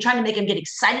something. You're trying to make them get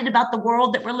excited about the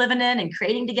world that we're living in and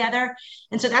creating together.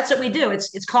 And so that's what we do.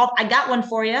 It's called, I Got One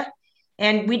For You.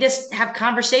 And we just have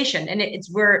conversation and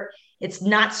it's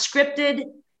not scripted.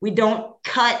 We don't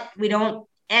cut, we don't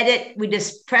edit. We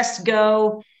just press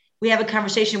go. We have a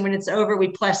conversation. When it's over, we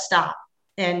press stop.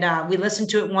 And we listen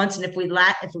to it once. And if we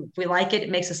like it, it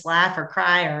makes us laugh or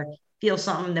cry or feel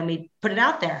something, then we put it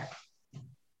out there.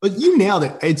 But you nailed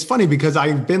it. It's funny because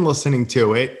I've been listening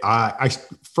to it. I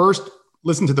first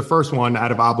listened to the first one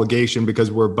out of obligation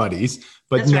because we're buddies.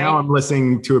 But That's now right. I'm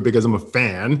listening to it because I'm a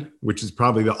fan, which is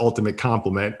probably the ultimate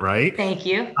compliment, right? Thank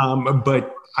you.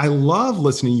 But I love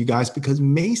listening to you guys because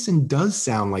Mason does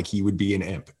sound like he would be an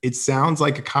imp. It sounds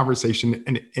like a conversation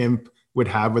an imp would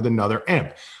have with another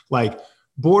imp. Like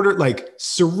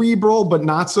cerebral, but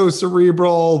not so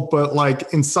cerebral, but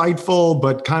like insightful,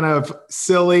 but kind of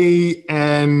silly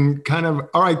and kind of,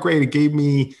 all right, great. It gave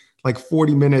me like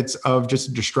 40 minutes of just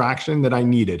a distraction that I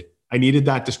needed. I needed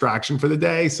that distraction for the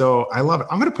day. So I love it.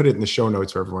 I'm going to put it in the show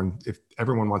notes for everyone. If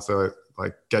everyone wants to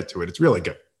like get to it, it's really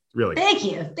good. Really. Thank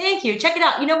you. Check it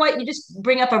out. You know what? You just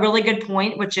bring up a really good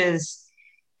point, which is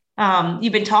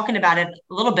you've been talking about it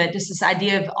a little bit, just this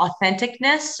idea of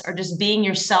authenticness or just being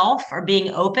yourself or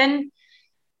being open.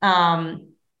 And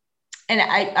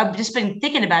I've just been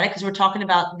thinking about it because we're talking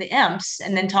about the imps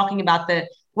and then talking about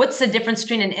what's the difference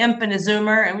between an imp and a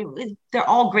Zoomer? And they're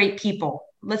all great people.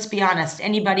 Let's be honest.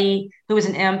 Anybody who was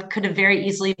an imp could have very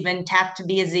easily been tapped to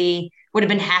be a Z, would have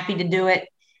been happy to do it.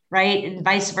 Right. And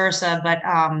vice versa. But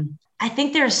I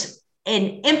think there's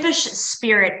an impish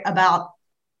spirit about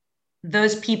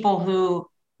those people who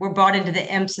were brought into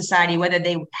the imp society, whether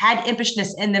they had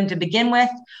impishness in them to begin with,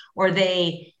 or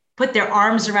they put their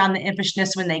arms around the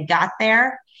impishness when they got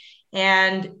there.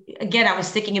 And again, I was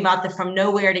thinking about the from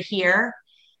nowhere to here.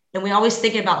 And we always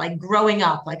think about like growing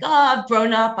up, like, oh, I've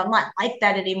grown up. I'm not like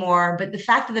that anymore. But the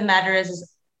fact of the matter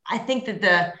is I think that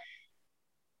the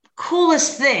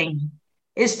coolest thing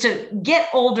is to get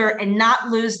older and not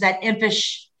lose that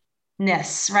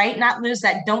impishness, right? Not lose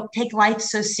that don't take life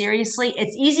so seriously.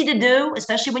 It's easy to do,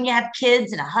 especially when you have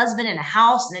kids and a husband and a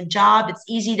house and a job. It's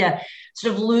easy to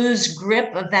sort of lose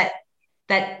grip of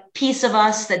that piece of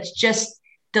us that's just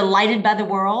delighted by the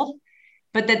world.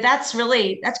 But that's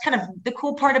kind of the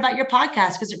cool part about your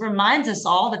podcast, because it reminds us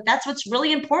all that that's what's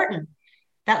really important.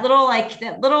 That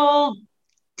little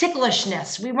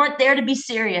ticklishness. We weren't there to be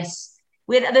serious.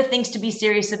 We had other things to be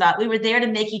serious about. We were there to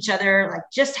make each other like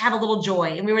just have a little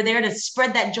joy. And we were there to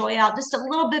spread that joy out just a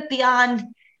little bit beyond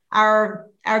our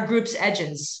group's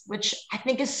edges, which I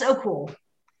think is so cool.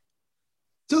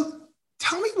 So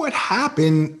tell me what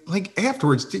happened like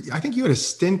afterwards. I think you had a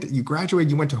stint, you graduated,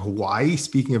 you went to Hawaii.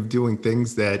 Speaking of doing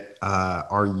things that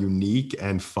are unique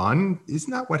and fun,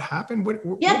 isn't that what happened?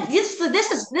 This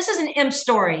is an imp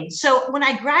story. So when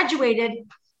I graduated,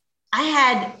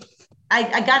 I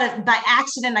got by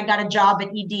accident, I got a job at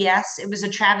EDS. It was a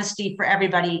travesty for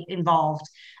everybody involved.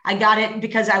 I got it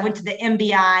because I went to the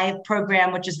MBI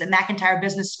program, which is the McIntire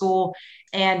Business School.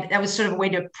 And that was sort of a way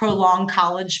to prolong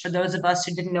college for those of us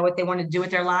who didn't know what they wanted to do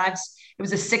with their lives. It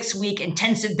was a 6-week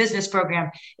intensive business program.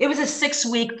 It was a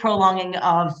 6-week prolonging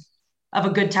of a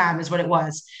good time is what it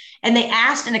was. And they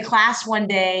asked in a class one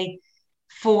day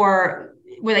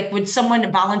would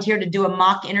someone volunteer to do a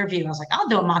mock interview? I was like, I'll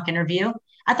do a mock interview.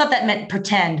 I thought that meant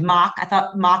pretend mock. I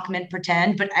thought mock meant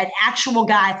pretend, but an actual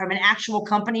guy from an actual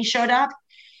company showed up.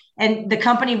 And the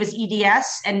company was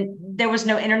EDS, and there was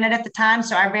no internet at the time.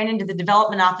 So I ran into the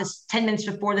development office 10 minutes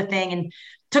before the thing and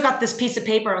took out this piece of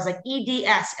paper. I was like,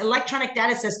 EDS, Electronic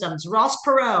Data Systems, Ross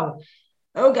Perot.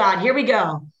 Oh God, here we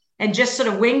go. And just sort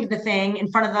of winged the thing in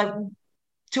front of the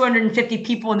 250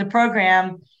 people in the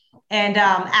program. And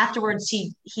afterwards,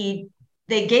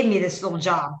 they gave me this little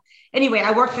job. Anyway,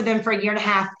 I worked for them for 1.5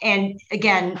 years. And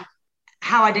again,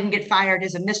 how I didn't get fired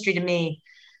is a mystery to me.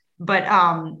 But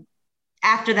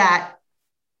after that,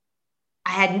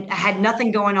 I had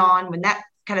nothing going on. When that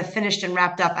kind of finished and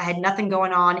wrapped up, I had nothing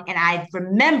going on. And I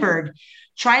remembered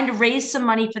trying to raise some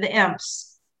money for the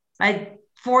imps. My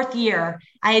 4th year,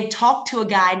 I had talked to a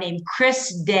guy named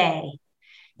Chris Day.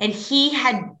 And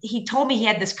he told me he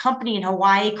had this company in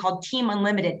Hawaii called Team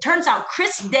Unlimited. Turns out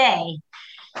Chris Day,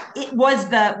 it was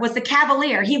the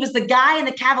Cavalier. He was the guy in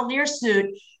the Cavalier suit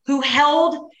who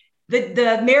held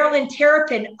the Maryland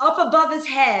Terrapin up above his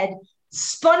head,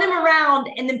 spun him around,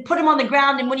 and then put him on the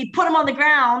ground. And when he put him on the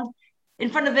ground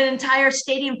in front of an entire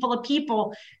stadium full of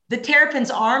people, the Terrapin's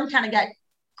arm kind of got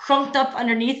crunked up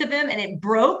underneath of him and it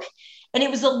broke. And it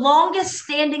was the longest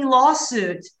standing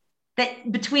lawsuit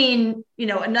that between,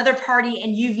 another party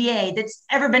and UVA that's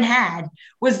ever been had,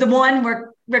 was the one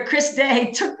where Chris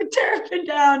Day took the Terrapin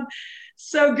down.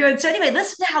 So good. So anyway,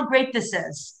 listen to how great this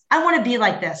is. I want to be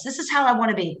like this. This is how I want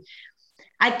to be.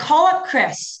 I call up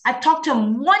Chris. I've talked to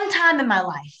him one time in my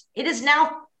life. It is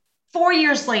now 4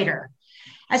 years later.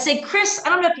 I say, Chris, I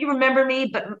don't know if you remember me,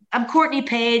 but I'm Courtney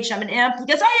Page. I'm an imp. He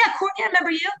goes, oh yeah, Courtney, I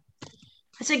remember you.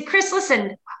 I said, Chris,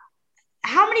 listen,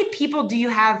 how many people do you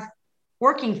have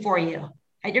working for you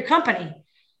at your company?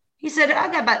 He said,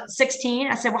 I got about 16.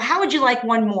 I said, well, how would you like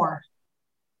one more?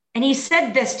 And he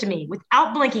said this to me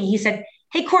without blinking. He said,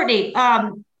 hey, Courtney,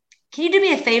 can you do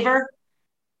me a favor?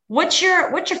 What's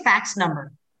your fax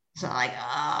number? So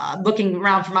I'm looking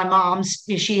around for my mom's.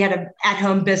 She had an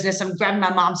at-home business. I'm grabbing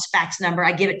my mom's fax number.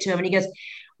 I give it to him, and he goes,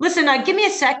 "Listen, give me a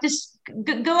sec. Just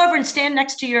go over and stand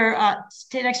next to your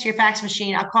fax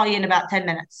machine. I'll call you in about 10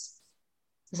 minutes."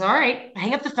 I said, all right. I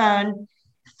hang up the phone.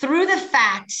 Through the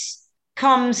fax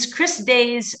comes Chris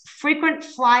Day's frequent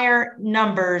flyer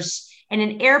numbers and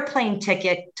an airplane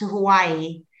ticket to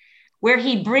Hawaii, where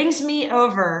he brings me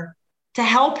over to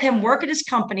help him work at his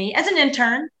company as an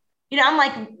intern. I'm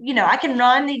like, I can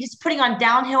run. He's just putting on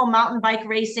downhill mountain bike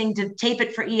racing to tape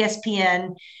it for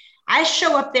ESPN. I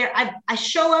show up there. I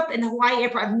show up in the Hawaii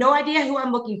airport. I have no idea who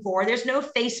I'm looking for. There's no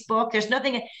Facebook. There's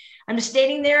nothing. I'm just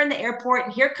standing there in the airport,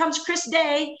 and here comes Chris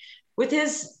Day with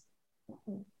his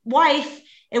wife,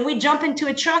 and we jump into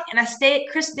a truck, and I stay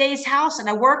at Chris Day's house, and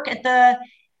I work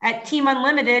at Team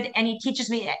Unlimited, and he teaches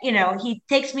me, he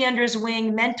takes me under his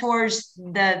wing, mentors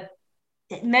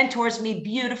me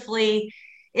beautifully.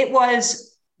 It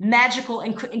was magical,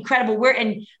 incredible. We're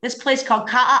in this place called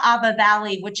Ka'ava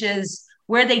Valley, which is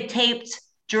where they taped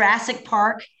Jurassic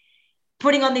Park,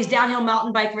 putting on these downhill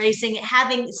mountain bike racing,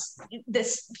 having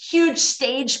this huge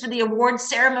stage for the award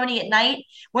ceremony at night.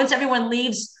 Once everyone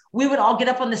leaves, we would all get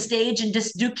up on the stage and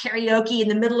just do karaoke in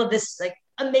the middle of this like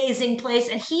amazing place.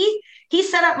 And he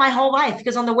set up my whole life,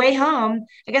 because on the way home,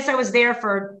 I guess I was there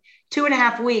for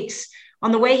 2.5 weeks.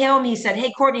 On the way home, he said,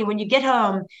 hey, Courtney, when you get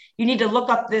home, you need to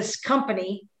look up this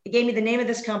company. He gave me the name of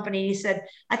this company. He said,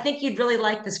 I think you'd really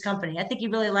like this company. I think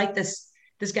you'd really like this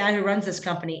this guy who runs this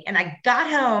company. And I got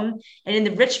home, and in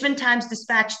the Richmond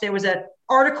Times-Dispatch, there was an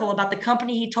article about the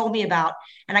company he told me about.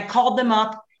 And I called them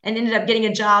up and ended up getting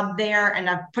a job there. And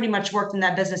I've pretty much worked in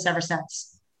that business ever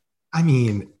since. I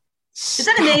mean, is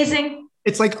that amazing?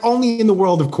 It's like only in the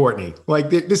world of Courtney. Like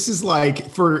this is like,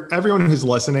 for everyone who's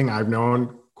listening, I've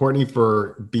known Courtney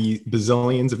for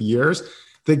bazillions of years.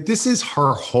 Like this is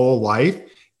her whole life.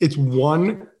 It's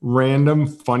one random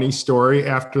funny story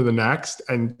after the next,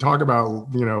 and talk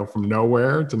about, from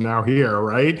nowhere to now here,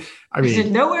 right? I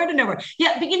mean, nowhere to nowhere.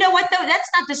 Yeah. But you know what, though? That's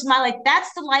not just my life.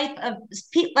 That's the life of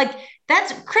people. Like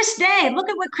that's Chris Day. Look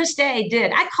at what Chris Day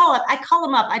did. I call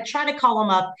him up. I try to call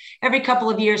him up every couple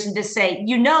of years and just say,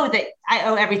 that I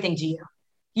owe everything to you.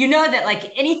 That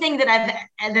like anything that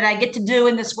I get to do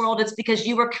in this world, it's because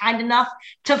you were kind enough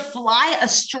to fly a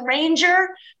stranger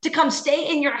to come stay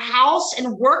in your house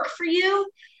and work for you.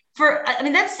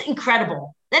 That's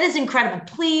incredible. That is incredible.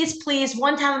 Please, please,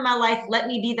 one time in my life, let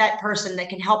me be that person that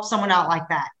can help someone out like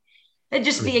that. It'd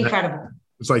just be incredible.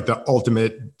 It's like the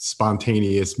ultimate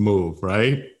spontaneous move,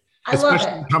 right? I love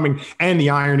it. And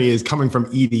the irony is coming from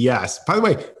EDS. By the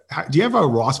way, do you have a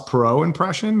Ross Perot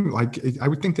impression? Like, I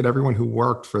would think that everyone who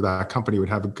worked for that company would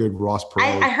have a good Ross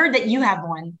Perot. I heard that you have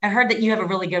one. I heard that you have a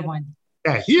really good one.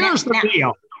 Yeah, here's the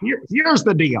deal. Here's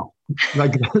the deal.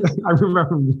 Like, I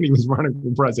remember when he was running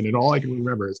for president, all I can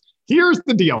remember is, here's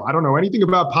the deal. I don't know anything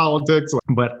about politics,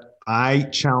 but I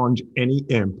challenge any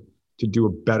imp to do a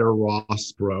better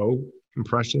Ross Perot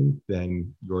impression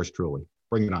than yours truly.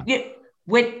 Bring it on.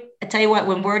 I tell you what,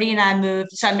 when Wordy and I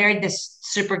moved, so I married this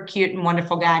super cute and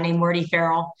wonderful guy named Wordy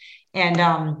Farrell.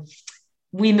 And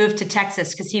we moved to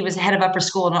Texas because he was head of upper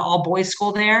school in an all boys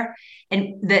school there.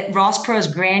 And that Ross Perot's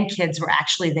grandkids were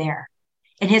actually there.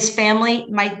 And his family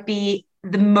might be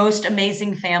the most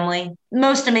amazing family.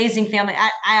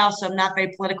 I also am not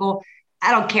very political. I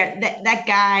don't care. That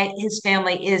guy, his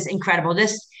family is incredible.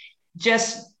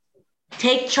 Just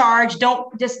take charge.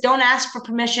 Don't ask for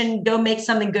permission. Go make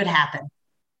something good happen.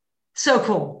 So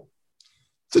cool.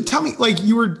 So tell me, like,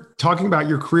 you were talking about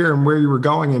your career and where you were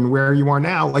going and where you are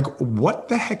now. Like, what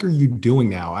the heck are you doing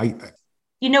now?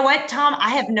 You know what, Tom?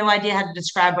 I have no idea how to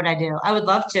describe what I do. I would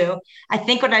love to. I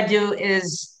think what I do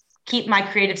is keep my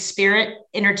creative spirit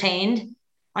entertained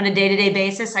on a day-to-day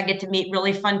basis. I get to meet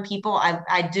really fun people.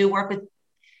 I do work with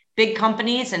big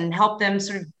companies and help them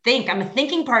sort of think. I'm a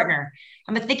thinking partner.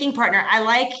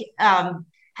 I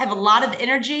have a lot of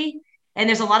energy, and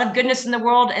there's a lot of goodness in the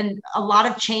world, and a lot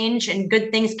of change and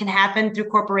good things can happen through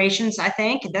corporations. I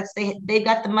think they've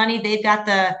got the money, they've got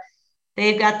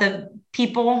the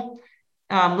people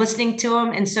listening to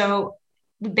them. And so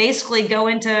we basically go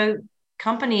into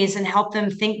companies and help them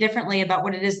think differently about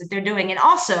what it is that they're doing. And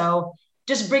also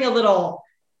just bring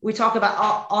we talk about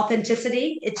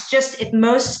authenticity. It's just,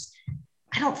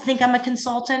 I don't think I'm a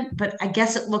consultant, but I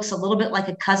guess it looks a little bit like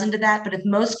a cousin to that. But if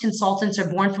most consultants are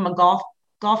born from a golf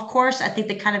course, I think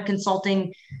the kind of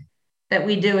consulting that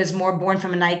we do is more born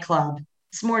from a nightclub.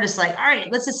 It's more just like, all right,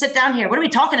 let's just sit down here. What are we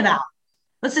talking about?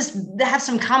 Let's just have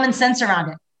some common sense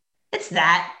around it. It's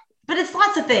that, but it's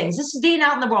lots of things. This is being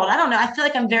out in the world. I don't know. I feel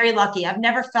like I'm very lucky. I've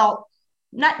never felt,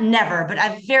 not never, but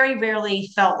I've very rarely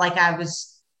felt like I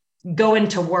was going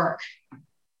to work.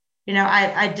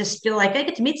 I just feel like I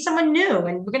get to meet someone new,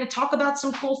 and we're going to talk about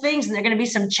some cool things, and there are going to be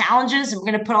some challenges, and we're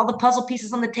going to put all the puzzle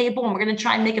pieces on the table, and we're going to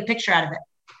try and make a picture out of it.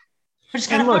 Which is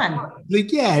kind of fun.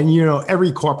 Like, yeah. And,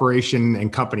 every corporation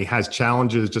and company has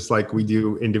challenges just like we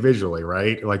do individually,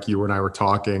 right? Like you and I were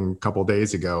talking a couple of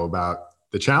days ago about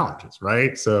the challenges,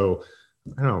 right? So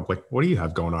I don't know, like, what do you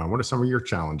have going on? What are some of your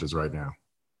challenges right now?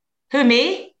 Who,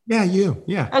 me? Yeah, you.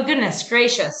 Yeah. Oh, goodness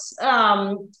gracious.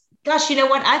 Gosh, you know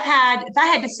what? if I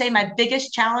had to say my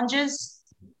biggest challenges,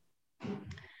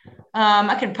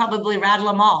 I could probably rattle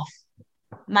them off.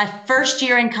 My first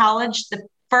year in college, the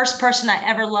first person I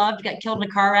ever loved got killed in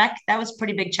a car wreck. That was a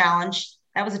pretty big challenge.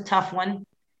 That was a tough one.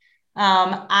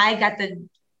 I got the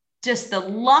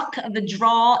luck of the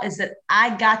draw is that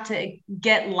I got to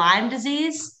get Lyme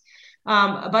disease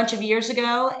a bunch of years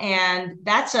ago. And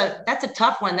that's a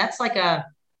tough one. That's like a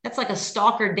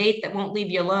stalker date that won't leave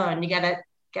you alone. You got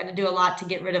to do a lot to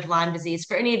get rid of Lyme disease.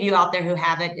 For any of you out there who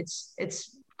have it,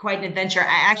 it's quite an adventure.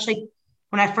 I actually,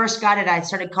 when I first got it, I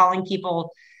started calling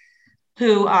people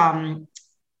who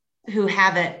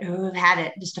have had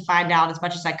it, just to find out as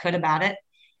much as I could about it.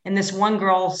 And this one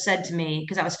girl said to me,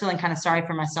 because I was feeling kind of sorry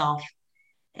for myself.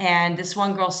 And this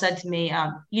one girl said to me,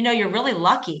 you're really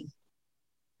lucky.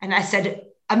 And I said,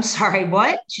 I'm sorry,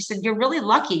 what? She said, you're really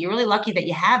lucky. You're really lucky that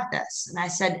you have this. And I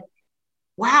said,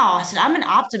 wow. I said, I'm an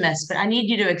optimist, but I need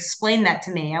you to explain that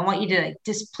to me. I want you to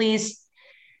just please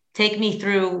take me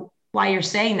through why you're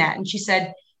saying that. And she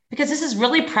said, because this is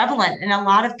really prevalent and a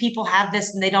lot of people have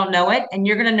this and they don't know it. And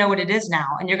you're going to know what it is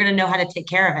now and you're going to know how to take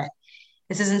care of it.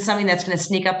 This isn't something that's going to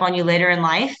sneak up on you later in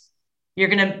life. You're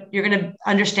going to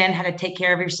understand how to take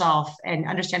care of yourself and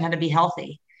understand how to be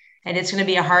healthy. And it's going to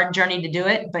be a hard journey to do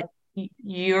it, but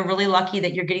you're really lucky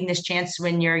that you're getting this chance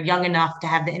when you're young enough to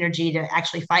have the energy to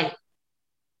actually fight.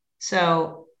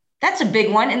 So that's a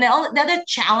big one. And the other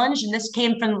challenge, and this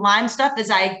came from Lyme stuff, is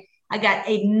I got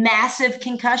a massive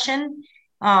concussion,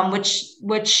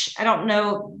 which I don't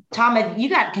know, Tom, you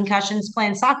got concussions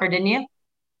playing soccer, didn't you?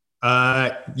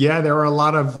 Yeah, there were a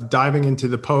lot of diving into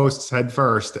the posts head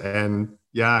first. And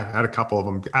yeah, I had a couple of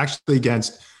them actually I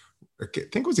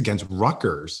think it was against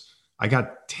Rutgers. I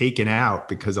got taken out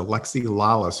because Alexi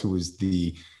Lalas, who was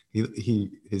the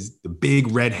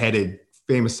big redheaded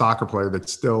famous soccer player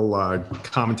that's still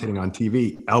commentating on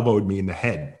TV, elbowed me in the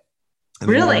head. And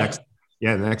really?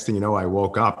 The next thing you know, I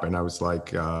woke up and I was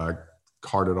like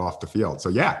carted off the field. So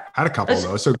yeah, I had a couple of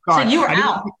those. So you were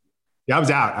out. Yeah,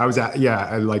 I was out.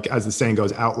 Yeah, like as the saying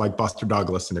goes, out like Buster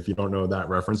Douglas. And if you don't know that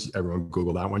reference, everyone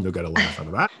Google that one. You'll get a laugh out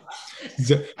of that.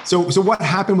 So what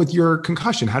happened with your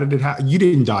concussion? How did it happen? You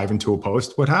didn't dive into a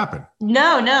post. What happened?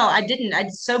 No, I didn't.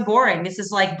 It's so boring. This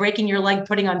is like breaking your leg,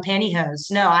 putting on pantyhose.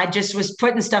 No, I just was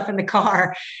putting stuff in the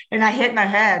car and I hit my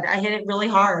head. I hit it really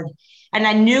hard. And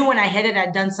I knew when I hit it,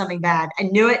 I'd done something bad. I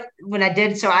knew it when I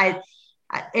did. So I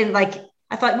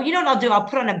thought, well, you know what I'll do? I'll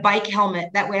put on a bike helmet.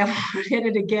 That way I won't hit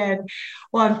it again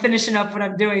while I'm finishing up what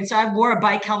I'm doing. So I wore a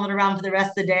bike helmet around for the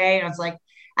rest of the day. And I was like,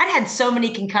 I'd had so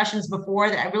many concussions before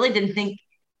that I really didn't think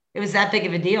it was that big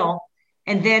of a deal.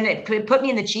 And then it put me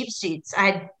in the cheap seats.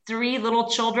 I had 3 little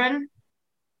children.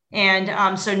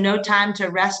 And so no time to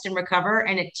rest and recover.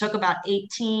 And it took about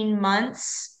 18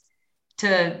 months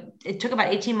to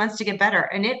get better.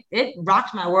 And it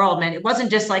rocked my world, man. It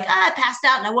wasn't just like, I passed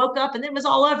out and I woke up and it was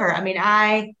all over. I mean,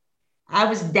 I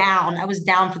was down. I was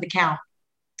down for the count.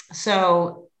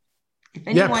 So if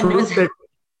anyone knows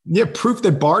proof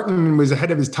that Barton was ahead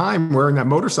of his time wearing that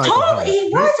motorcycle. Totally, he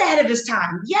was ahead of his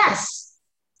time. Yes.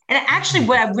 And actually,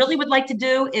 what I really would like to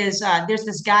do is there's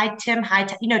this guy, Tim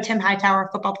Hightower. You know Tim Hightower,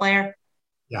 football player?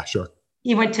 Yeah, sure.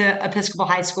 He went to Episcopal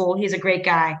High School. He's a great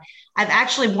guy.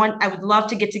 I would love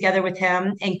to get together with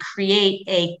him and create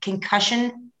a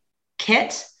concussion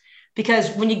kit, because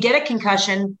when you get a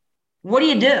concussion, what do?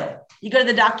 You go to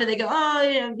the doctor, they go, oh,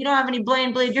 you don't have any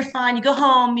brain bleed, you're fine. You go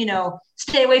home,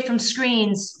 stay away from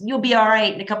screens. You'll be all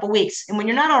right in a couple of weeks. And when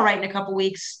you're not all right in a couple of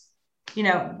weeks,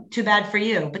 too bad for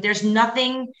you. But there's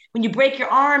nothing, when you break your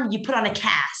arm, you put on a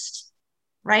cast,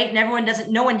 right?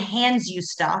 And no one hands you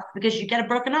stuff because you get a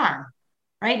broken arm.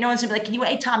 Right? No one's gonna be like,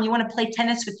 hey, Tom, you want to play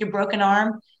tennis with your broken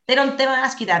arm? They don't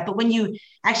ask you that. But when you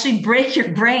actually break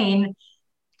your brain,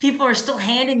 people are still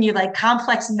handing you like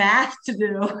complex math to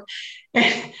do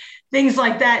and things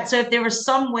like that. So if there was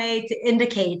some way to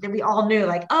indicate that we all knew,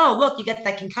 like, oh, look, you got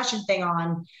that concussion thing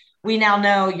on, we now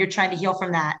know you're trying to heal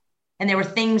from that. And there were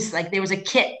things like, there was a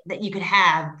kit that you could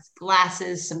have,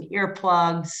 glasses, some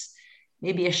earplugs,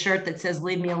 maybe a shirt that says,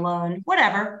 leave me alone,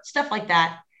 whatever, stuff like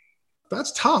that.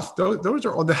 That's tough. Those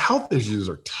are all the health issues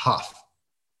are tough.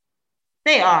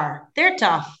 They are. They're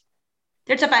tough.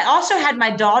 They're tough. I also had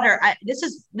my daughter. This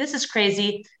is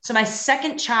crazy. So my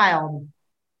second child,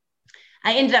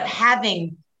 I ended up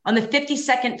having on the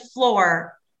 52nd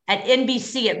floor at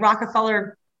NBC at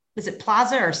Rockefeller. Is it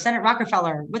Plaza or Senate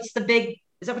Rockefeller? What's the big?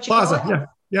 Is that what you Plaza, call it?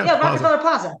 Yeah. Plaza. Rockefeller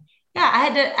Plaza.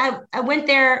 Yeah, I went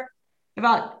there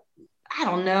about, I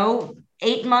don't know,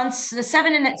 7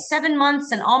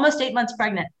 months and almost 8 months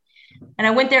pregnant. And I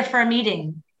went there for a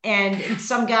meeting, and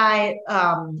some guy,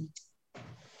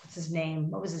 what's his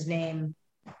name? What was his name?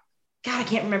 God, I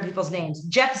can't remember people's names.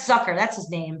 Jeff Zucker, that's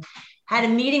his name. Had a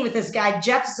meeting with this guy,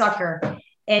 Jeff Zucker.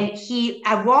 And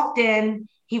I walked in,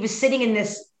 he was sitting in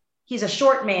this, he's a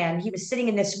short man. He was sitting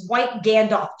in this white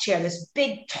Gandalf chair, this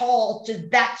big, tall, just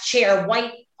back chair,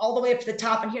 white, all the way up to the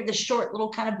top. And here, this short little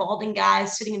kind of balding guy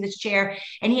sitting in this chair.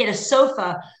 And he had a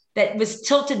sofa that was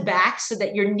tilted back so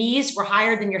that your knees were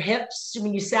higher than your hips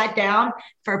when you sat down.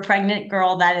 For a pregnant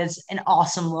girl, that is an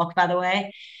awesome look, by the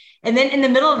way. And then in the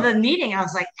middle of the meeting, I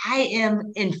was like, I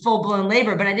am in full-blown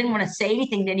labor, but I didn't want to say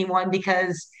anything to anyone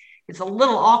because it's a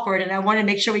little awkward and I wanted to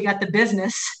make sure we got the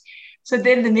business. So at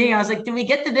the end of the meeting, I was like, did we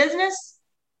get the business?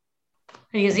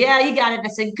 And he goes, yeah, you got it. And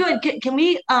I said, good. Can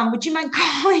we, would you mind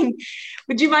calling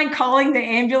the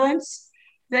ambulance?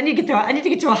 I need to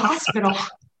get to a hospital.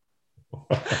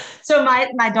 So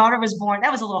my daughter was born.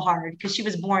 That was a little hard because she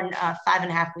was born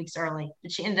 5.5 weeks early,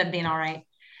 but she ended up being all right.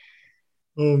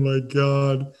 Oh my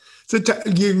God. So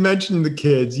you mentioned the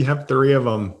kids, you have 3 of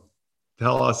them.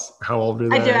 Tell us, how old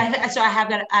are I do. they?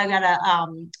 I got a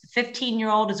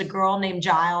 15-year-old is a girl named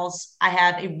Giles. I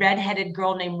have a redheaded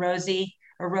girl named Rosie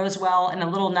or Rosewell, and a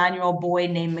little 9-year-old boy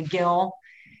named McGill.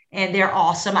 And they're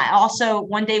awesome. I also,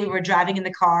 one day we were driving in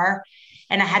the car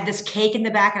and I had this cake in the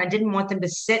back and I didn't want them to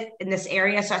sit in this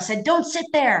area. So I said, don't sit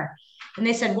there. And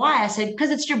they said, why? I said, because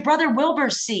it's your brother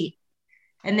Wilbur's seat.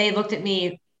 And they looked at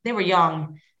me, they were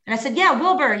young. And I said, yeah,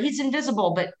 Wilbur, he's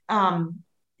invisible, but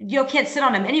you can't sit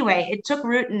on him. Anyway, it took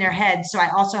root in their head. So I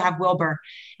also have Wilbur,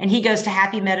 and he goes to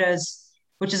Happy Meadows,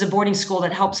 which is a boarding school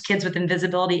that helps kids with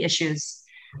invisibility issues.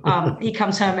 He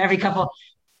comes home every couple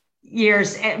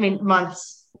years, I mean,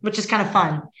 months, which is kind of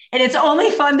fun. And it's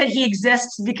only fun that he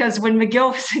exists because when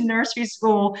McGill was in nursery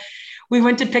school, we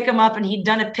went to pick him up and he'd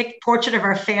done a portrait of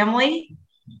our family.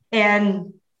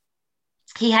 And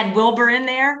he had Wilbur in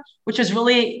there, which was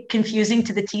really confusing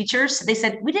to the teachers. They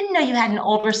said, we didn't know you had an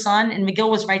older son. And McGill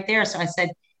was right there. So I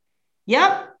said,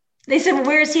 yep. They said, well,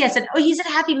 where is he? I said, oh, he's at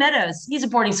Happy Meadows. He's a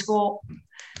boarding school.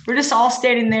 We're just all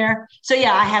standing there. So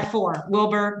yeah, I have 4: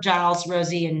 Wilbur, Giles,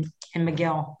 Rosie, and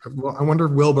McGill. Well, I wonder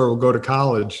if Wilbur will go to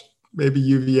college, maybe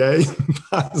UVA.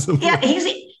 Possibly. Yeah,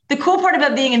 the cool part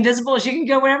about being invisible is you can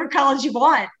go whatever college you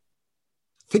want.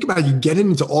 Think about it, you get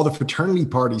into all the fraternity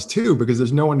parties too, because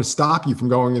there's no one to stop you from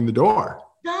going in the door.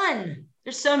 None.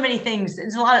 There's so many things.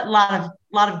 There's a lot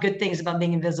of good things about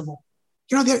being invisible.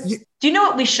 You know, do you know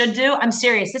what we should do? I'm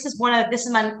serious. This is my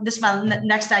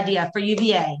next idea for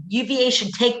UVA. UVA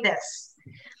should take this,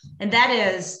 and that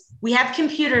is, we have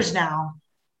computers now.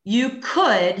 You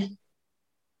could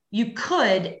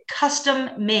custom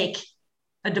make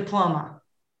a diploma.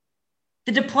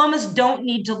 The diplomas don't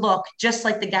need to look just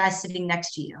like the guy sitting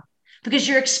next to you, because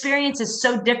your experience is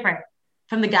so different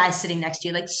from the guy sitting next to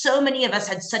you. Like, so many of us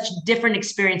had such different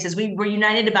experiences. We were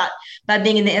united about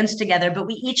being in the IMSS together, but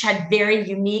we each had very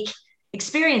unique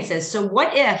experiences. So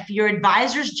what if your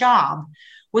advisor's job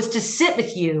was to sit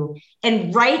with you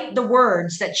and write the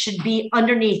words that should be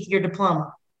underneath your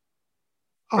diploma?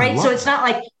 Right. So it's not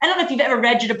like, I don't know if you've ever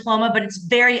read your diploma, but it's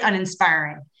very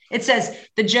uninspiring. It says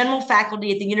the general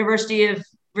faculty at the University of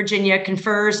Virginia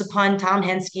confers upon Tom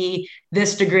Henske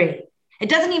this degree. It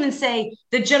doesn't even say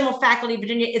the general faculty of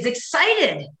Virginia is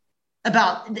excited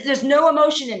about, there's no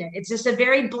emotion in it. It's just a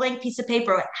very blank piece of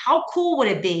paper. How cool would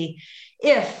it be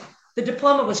if the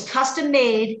diploma was custom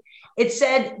made? It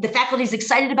said the faculty is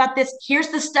excited about this. Here's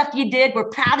the stuff you did. We're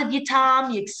proud of you,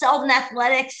 Tom. You excelled in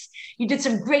athletics. You did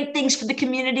some great things for the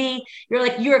community.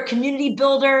 You're a community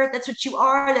builder. That's what you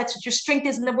are. That's what your strength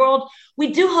is in the world.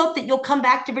 We do hope that you'll come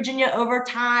back to Virginia over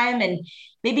time and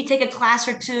maybe take a class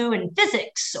or two in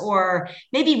physics, or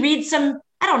maybe read some,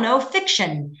 I don't know,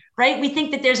 fiction, right? We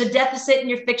think that there's a deficit in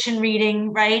your fiction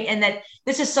reading, right? And that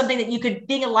this is something that you could,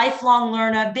 being a lifelong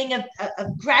learner, being a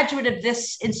graduate of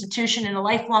this institution and a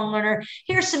lifelong learner,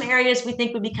 here's some areas we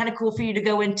think would be kind of cool for you to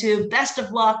go into. Best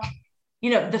of luck,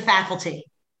 the faculty.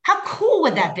 How cool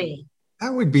would that be?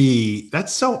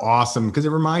 That's so awesome, because it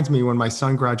reminds me when my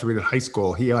son graduated high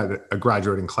school, he had a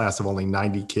graduating class of only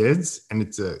 90 kids, and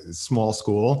it's a small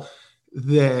school.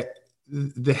 The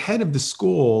head of the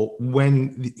school,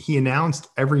 when he announced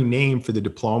every name for the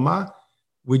diploma,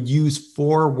 would use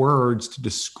 4 words to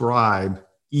describe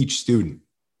each student.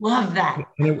 Love that.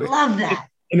 Love that.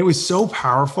 And it was so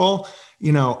powerful.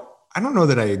 I don't know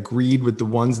that I agreed with the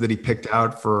ones that he picked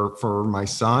out for my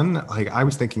son. Like, I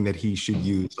was thinking that he should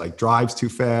use drives too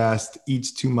fast,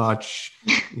 eats too much,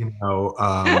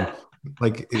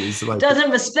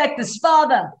 doesn't respect his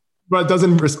father. But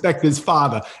doesn't respect his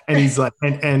father, and he's like,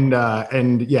 and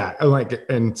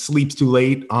sleeps too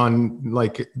late on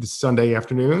the Sunday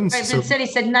afternoons. Right, but he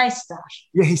said nice stuff.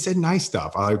 Yeah, he said nice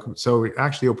stuff. So it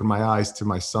actually opened my eyes to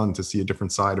my son to see a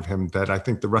different side of him that I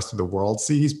think the rest of the world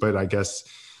sees. But I guess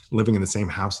living in the same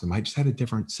house, them, I just had a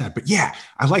different set. But yeah,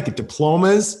 I like it.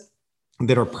 Diplomas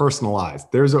that are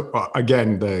personalized. There's but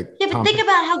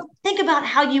think about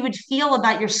how you would feel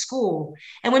about your school.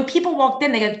 And when people walked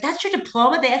in, they go, that's your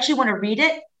diploma? They actually want to read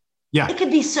it? Yeah. It could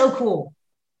be so cool.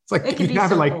 It's like, you can have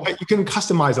cool. You can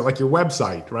customize it like your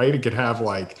website, right? It could have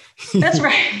that's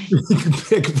right. You can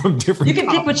pick from different. You can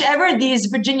pick whichever of these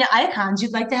Virginia icons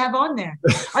you'd like to have on there.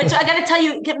 All right. So I got to tell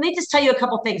you, let me just tell you a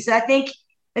couple things. So I think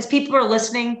as people are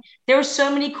listening, there were so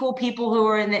many cool people who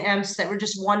were in the IMSS that were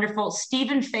just wonderful.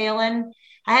 Stephen Phelan,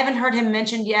 I haven't heard him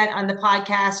mentioned yet on the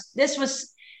podcast.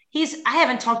 I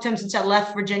haven't talked to him since I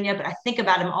left Virginia, but I think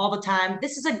about him all the time.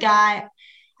 This is a guy,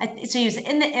 so he was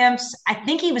in the IMSS. I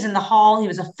think he was in the hall. He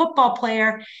was a football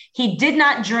player. He did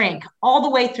not drink all the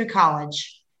way through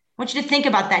college. want you to think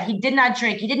about that. He did not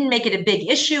drink. He didn't make it a big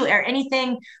issue or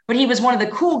anything, but he was one of the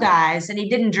cool guys and he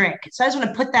didn't drink. So I just want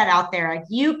to put that out there. Like,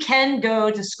 you can go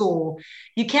to school.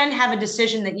 You can have a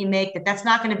decision that you make that's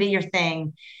not going to be your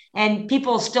thing. And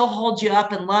people still hold you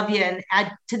up and love you. And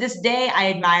to this day, I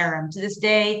admire him. To this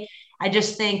day, I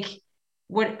just think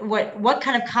what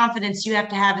kind of confidence you have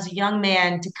to have as a young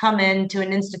man to come into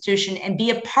an institution and be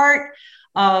a part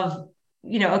of,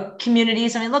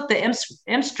 communities. I mean, look, the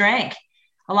Imps drank.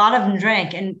 A lot of them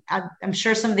drank, and I'm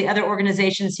sure some of the other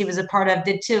organizations he was a part of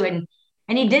did too. And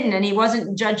he didn't, and he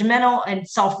wasn't judgmental and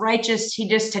self-righteous. He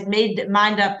just had made the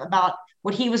mind up about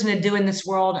what he was going to do in this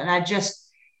world. And I just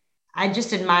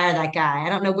admire that guy. I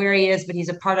don't know where he is, but he's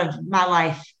a part of my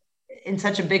life in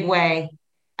such a big way.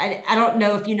 I don't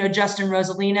know if you know Justin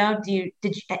Rosalino.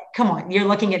 Come on, you're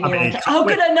looking at me like, how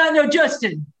could I not know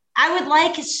Justin? I would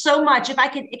like so much if I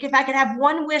could have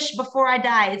one wish before I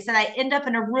die, it's that I end up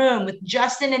in a room with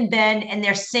Justin and Ben and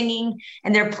they're singing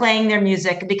and they're playing their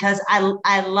music, because I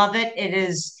love it. It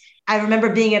is. I remember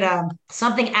being at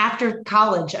something after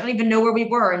college. I don't even know where we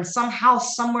were, in some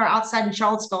house somewhere outside in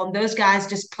Charlottesville, and those guys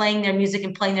just playing their music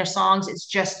and playing their songs. It's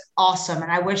just awesome.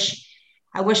 And I wish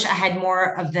I had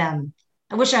more of them.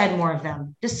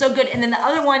 Just so good. And then the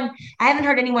other one I haven't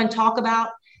heard anyone talk about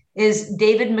is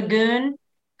David Magoon,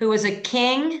 who was a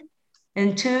king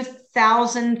in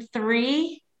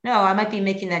 2003. No, I might be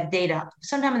making that date up.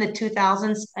 Sometime in the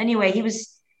 2000s. Anyway, he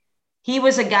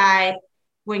was a guy,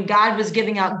 when God was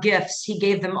giving out gifts, he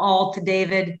gave them all to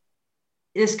David.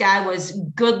 This guy was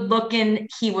good looking.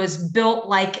 He was built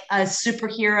like a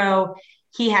superhero.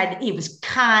 He was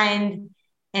kind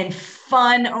and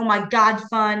fun. Oh my God,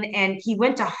 fun. And he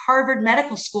went to Harvard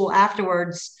Medical School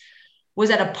afterwards, was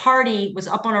at a party, was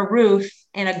up on a roof,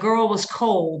 and a girl was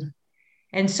cold.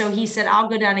 And so he said, I'll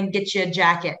go down and get you a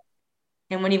jacket.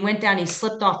 And when he went down, he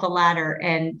slipped off the ladder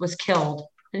and was killed.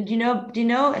 And do you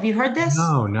know, have you heard this?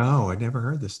 No, I never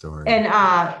heard this story. And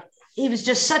he was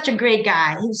just such a great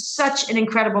guy. He was such an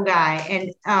incredible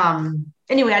guy. And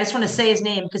anyway, I just want to say his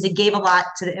name because he gave a lot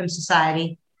to the Imp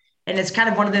Society. And it's kind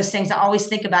of one of those things I always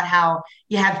think about, how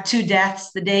you have two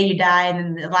deaths, the day you die and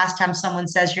then the last time someone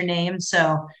says your name.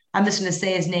 So I'm just going to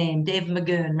say his name, Dave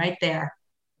Magoon, right there.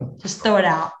 Just throw it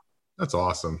out. That's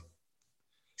awesome.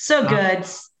 So good.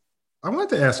 I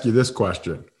wanted to ask you this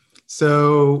question.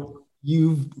 So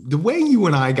the way you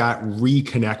and I got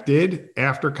reconnected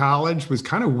after college was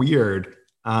kind of weird.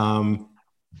 I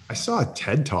saw a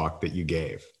TED Talk that you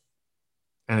gave,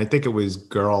 and I think it was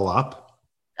Girl Up.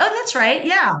 Oh, that's right.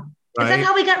 Yeah. Right? Is that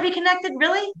how we got reconnected?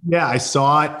 Really? Yeah, I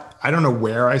saw it. I don't know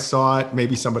where I saw it.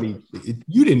 Maybe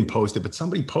you didn't post it, but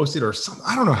somebody posted, or some,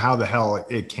 I don't know how the hell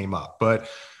it came up, but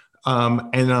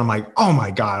and then I'm like, oh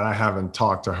my God, I haven't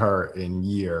talked to her in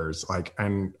years.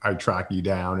 And I tracked you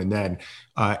down. And then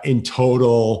in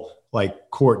total,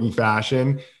 Courtney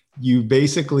fashion, you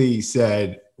basically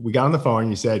said, we got on the phone and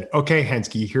you said, okay,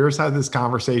 Henske, here's how this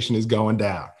conversation is going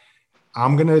down.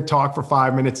 I'm going to talk for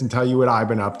 5 minutes and tell you what I've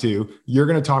been up to. You're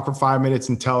going to talk for 5 minutes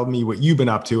and tell me what you've been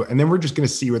up to. And then we're just going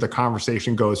to see where the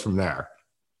conversation goes from there.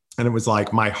 And it was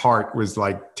like, my heart was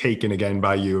taken again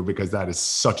by you, because that is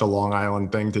such a Long Island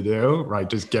thing to do, right?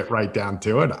 Just get right down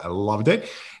to it. I loved it.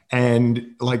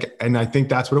 And I think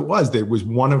that's what it was. There was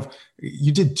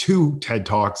you did 2 TED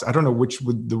Talks. I don't know which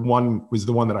was the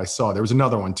one that I saw. There was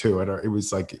another one too. It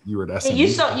was you were at SMU.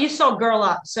 You saw Girl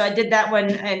Up. So I did that one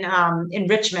in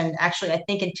Richmond, actually, I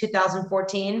think in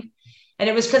 2014. And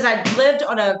it was because I lived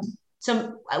on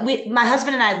my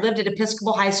husband and I lived at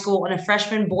Episcopal High School in a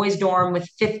freshman boys dorm with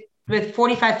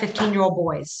 45, 15-year-old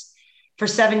boys for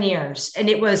 7 years. And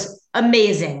it was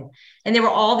amazing. And there were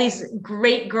all these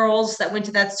great girls that went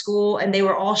to that school, and they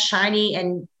were all shiny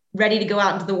and ready to go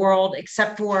out into the world,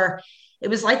 except for it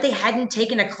was like they hadn't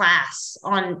taken a class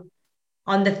on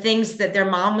the things that their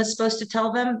mom was supposed to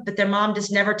tell them, but their mom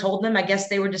just never told them. I guess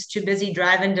they were just too busy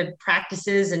driving to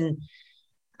practices, and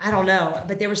I don't know,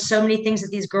 but there were so many things that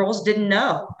these girls didn't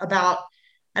know about.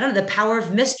 I don't know, the power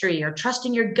of mystery, or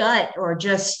trusting your gut, or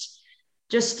just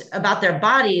about their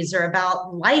bodies, or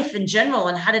about life in general,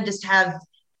 and how to just have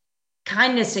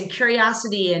kindness and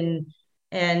curiosity and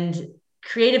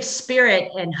creative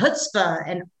spirit and chutzpah,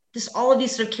 and just all of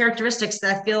these sort of characteristics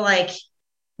that I feel like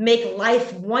make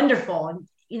life wonderful. And,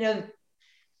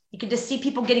 you could just see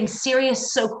people getting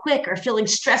serious so quick, or feeling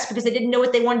stressed because they didn't know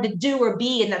what they wanted to do or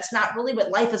be. And that's not really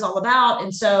what life is all about.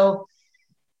 And so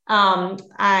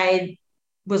I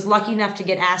was lucky enough to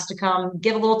get asked to come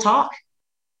give a little talk.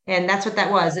 And that's what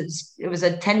that was. It was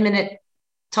a 10-minute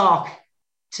talk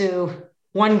to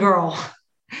one girl.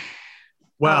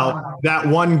 Well, that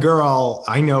one girl,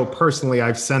 I know personally,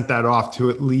 I've sent that off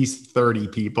to at least 30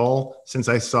 people since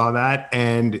I saw that.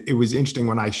 And it was interesting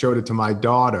when I showed it to my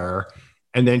daughter,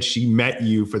 and then she met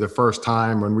you for the first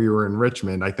time when we were in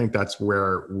Richmond. I think that's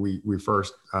where we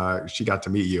first, she got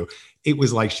to meet you. It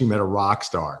was like she met a rock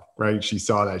star, right? She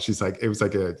saw that. She's like, it was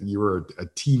like you were a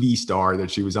TV star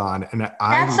that she was on. And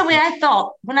that's the way I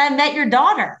felt when I met your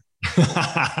daughter.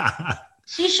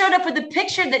 She showed up with a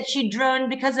picture that she droned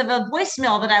because of a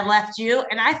voicemail that I left you.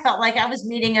 And I felt like I was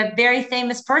meeting a very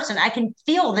famous person. I can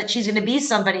feel that she's going to be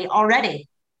somebody already.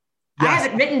 Yes. I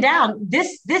have it written down.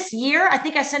 This year, I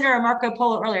think I sent her a Marco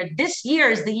Polo earlier. This year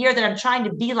is the year that I'm trying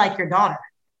to be like your daughter.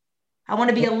 I want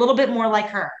to be a little bit more like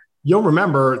her. You'll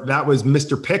remember that was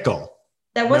Mr. Pickle.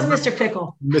 That was Mr.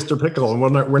 Pickle. Mr. Pickle. And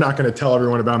we're not going to tell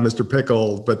everyone about Mr.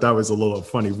 Pickle, but that was a little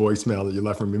funny voicemail that you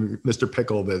left from Mr.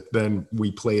 Pickle that then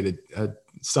we played at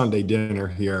Sunday dinner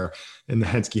here in the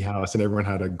Henske house, and everyone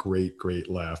had a great, great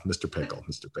laugh. Mr. Pickle,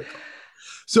 Mr. Pickle.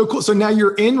 So cool. So now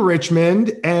you're in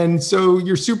Richmond, and so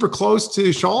you're super close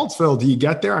to Charlottesville. Do you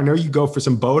get there? I know you go for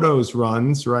some Bodo's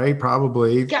runs, right?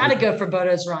 Probably. Got to go for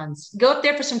Bodo's runs. Go up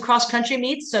there for some cross-country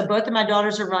meets. So both of my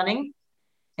daughters are running.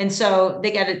 And so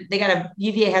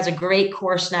UVA has a great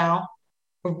course now,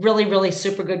 a really, really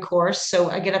super good course. So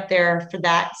I get up there for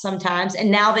that sometimes. And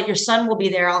now that your son will be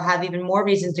there, I'll have even more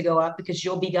reason to go up because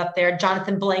you'll be up there.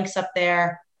 Jonathan Blank's up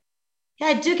there. Yeah,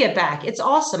 I do get back. It's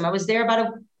awesome. I was there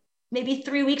about maybe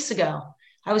 3 weeks ago.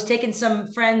 I was taking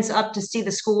some friends up to see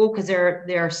the school because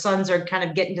their sons are kind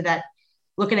of getting to that,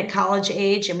 looking at college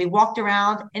age. And we walked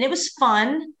around and it was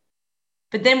fun.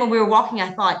 But then when we were walking,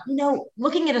 I thought,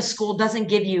 looking at a school doesn't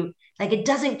give you, it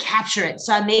doesn't capture it.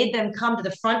 So I made them come to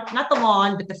the front, not the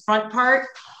lawn, but the front part,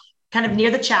 kind of near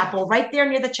the chapel, right there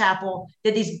near the chapel.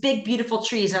 There are these big, beautiful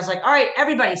trees. And I was like, all right,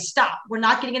 everybody stop. We're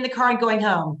not getting in the car and going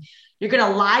home. You're going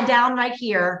to lie down right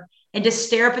here and just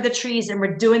stare up at the trees. And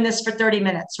we're doing this for 30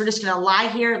 minutes. We're just going to lie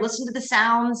here, listen to the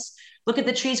sounds, look at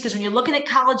the trees. Because when you're looking at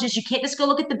colleges, you can't just go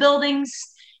look at the buildings.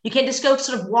 You can't just go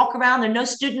sort of walk around. There are no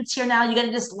students here now. You got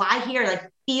to just lie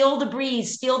here, feel the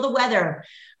breeze, feel the weather,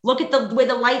 look at the way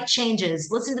the light changes,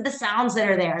 listen to the sounds that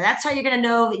are there. That's how you're going to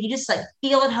know that you just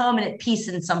feel at home and at peace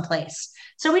in some place.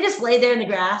 So we just lay there in the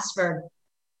grass for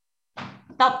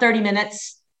about 30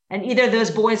 minutes. And either those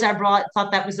boys I brought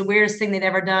thought that was the weirdest thing they'd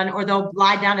ever done, or they'll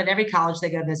lie down at every college they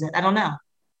go visit. I don't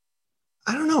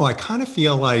know. I kind of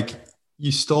feel like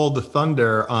you stole the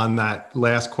thunder on that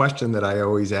last question that I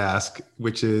always ask,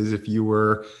 which is if you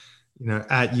were,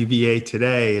 at UVA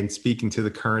today and speaking to the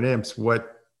current imps,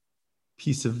 what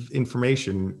piece of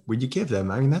information would you give them?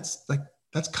 I mean, that's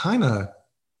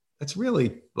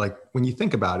really when you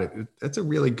think about it, that's a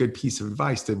really good piece of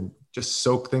advice to just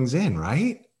soak things in,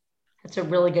 right? That's a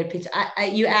really good piece.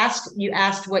 You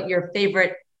asked what your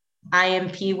favorite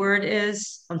IMP word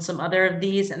is on some other of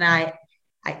these, and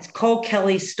Cole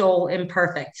Kelly stole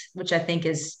imperfect, which I think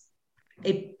is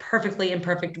a perfectly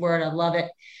imperfect word. I love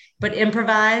it. But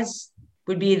improvise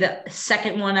would be the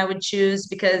second one I would choose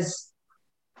because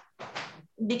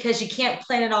you can't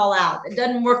plan it all out. It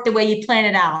doesn't work the way you plan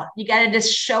it out. You got to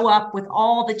just show up with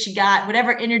all that you got,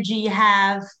 whatever energy you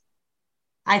have.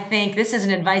 I think this isn't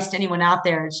advice to anyone out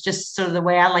there. It's just sort of the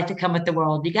way I like to come at the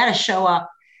world. You got to show up.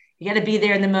 You got to be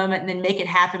there in the moment and then make it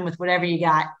happen with whatever you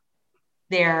got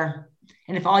there.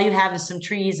 And if all you have is some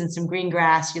trees and some green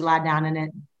grass, you lie down in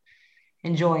it,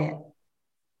 enjoy it.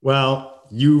 Well,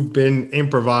 you've been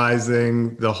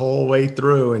improvising the whole way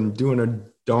through and doing a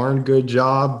darn good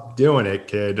job doing it,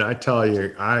 kid. I tell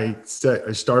you, I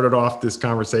started off this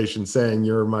conversation saying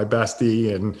you're my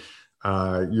bestie and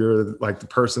you're like the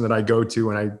person that I go to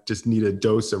when I just need a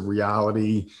dose of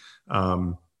reality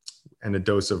and a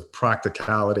dose of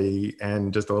practicality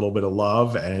and just a little bit of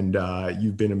love. And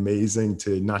you've been amazing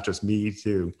to not just me,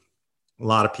 to a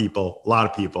lot of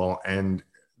people. And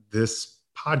this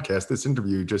podcast, this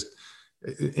interview, just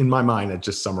in my mind, it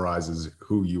just summarizes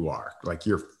who you are.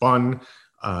 You're fun.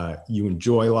 You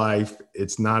enjoy life.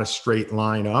 It's not a straight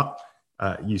line up.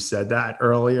 You said that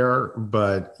earlier,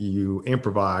 but you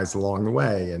improvise along the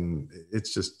way. And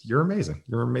it's just, you're amazing.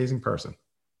 You're an amazing person.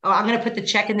 Oh, I'm going to put the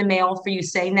check in the mail for you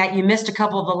saying that. You missed a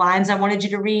couple of the lines I wanted you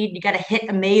to read. You got to hit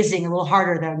amazing a little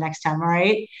harder though next time. All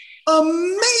right.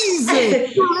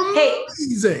 Amazing. Hey,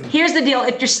 amazing. Here's the deal.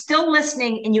 If you're still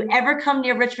listening and you ever come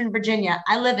near Richmond, Virginia,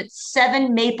 I live at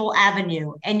 7 Maple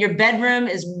Avenue and your bedroom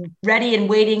is ready and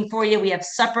waiting for you. We have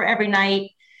supper every night.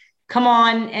 Come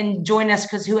on and join us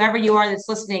because whoever you are that's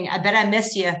listening, I bet I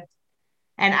miss you.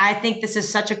 And I think this is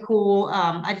such a cool,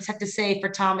 I just have to say for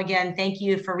Tom again, thank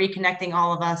you for reconnecting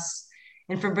all of us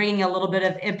and for bringing a little bit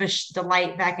of impish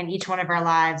delight back in each one of our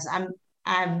lives.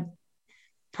 I'm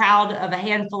proud of a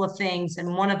handful of things.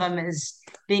 And one of them is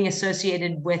being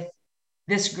associated with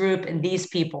this group and these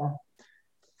people.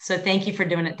 So thank you for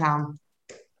doing it, Tom.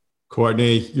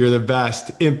 Courtney, you're the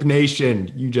best. Imp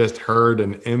Nation, you just heard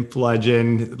an Imp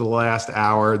legend the last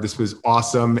hour. This was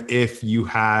awesome. If you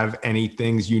have any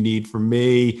things you need from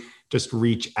me, just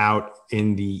reach out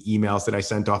in the emails that I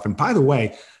sent off. And by the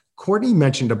way, Courtney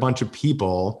mentioned a bunch of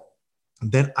people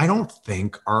that I don't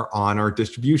think are on our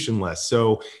distribution list.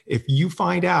 So if you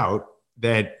find out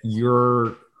that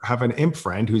you're have an imp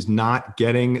friend who's not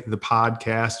getting the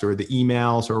podcast or the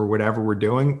emails or whatever we're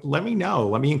doing, let me know.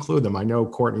 Let me include them. I know,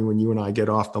 Courtney, when you and I get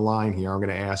off the line here, I'm going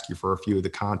to ask you for a few of the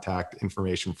contact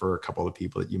information for a couple of the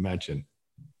people that you mentioned.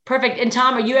 Perfect. And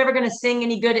Tom, are you ever going to sing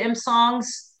any good imp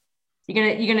songs? You're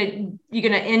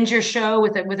gonna end your show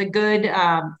with a good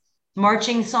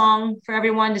marching song for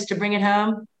everyone just to bring it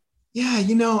home? Yeah,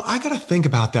 I got to think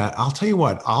about that. I'll tell you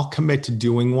what, I'll commit to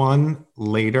doing one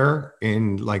later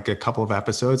in like a couple of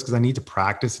episodes because I need to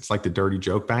practice. It's like the Dirty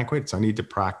Joke Banquet. So I need to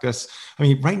practice. I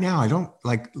mean, right now I don't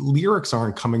lyrics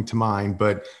aren't coming to mind,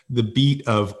 but the beat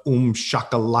of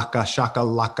shakalaka,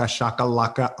 shakalaka,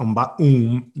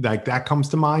 shakalaka, like that comes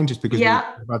to mind just because we're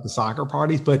about the soccer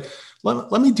parties. But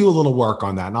let me do a little work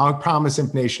on that. And I'll promise,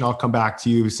 Imp Nation, I'll come back to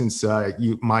you since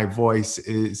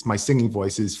my singing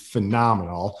voice is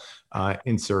phenomenal.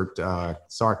 Insert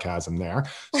sarcasm there.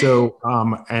 So,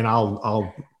 and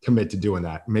I'll commit to doing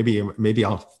that. Maybe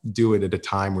I'll do it at a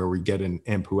time where we get an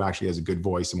imp who actually has a good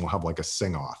voice and we'll have like a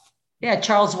sing off. Yeah.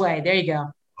 Charles Way. There you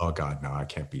go. Oh God, no, I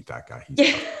can't beat that guy.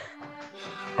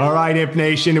 All right, Imp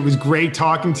Nation. It was great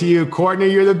talking to you.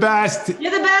 Courtney, you're the best.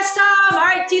 You're the best, Tom. All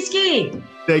right. T-Ski.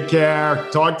 Take care.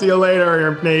 Talk to you later,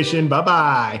 Imp Nation.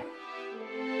 Bye-bye.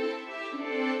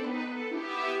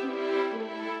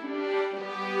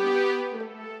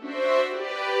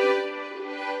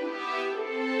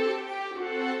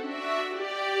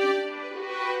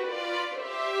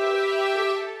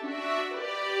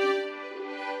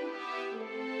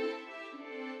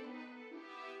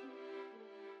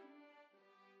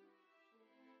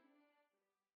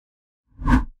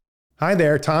 Hi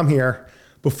there, Tom here.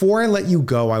 Before I let you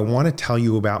go, I want to tell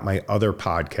you about my other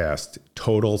podcast,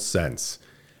 Total Sense.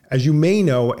 As you may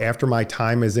know, after my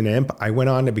time as an imp, I went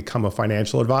on to become a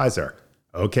financial advisor.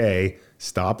 Okay,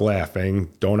 stop laughing.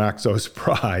 Don't act so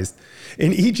surprised.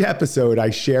 In each episode,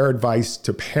 I share advice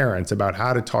to parents about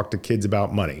how to talk to kids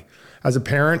about money. As a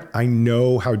parent, I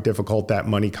know how difficult that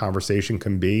money conversation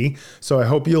can be, so I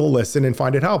hope you'll listen and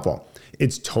find it helpful.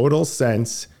 It's Total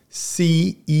Sense,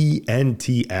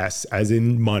 CENTS, as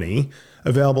in money,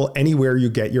 available anywhere you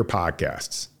get your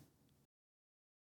podcasts.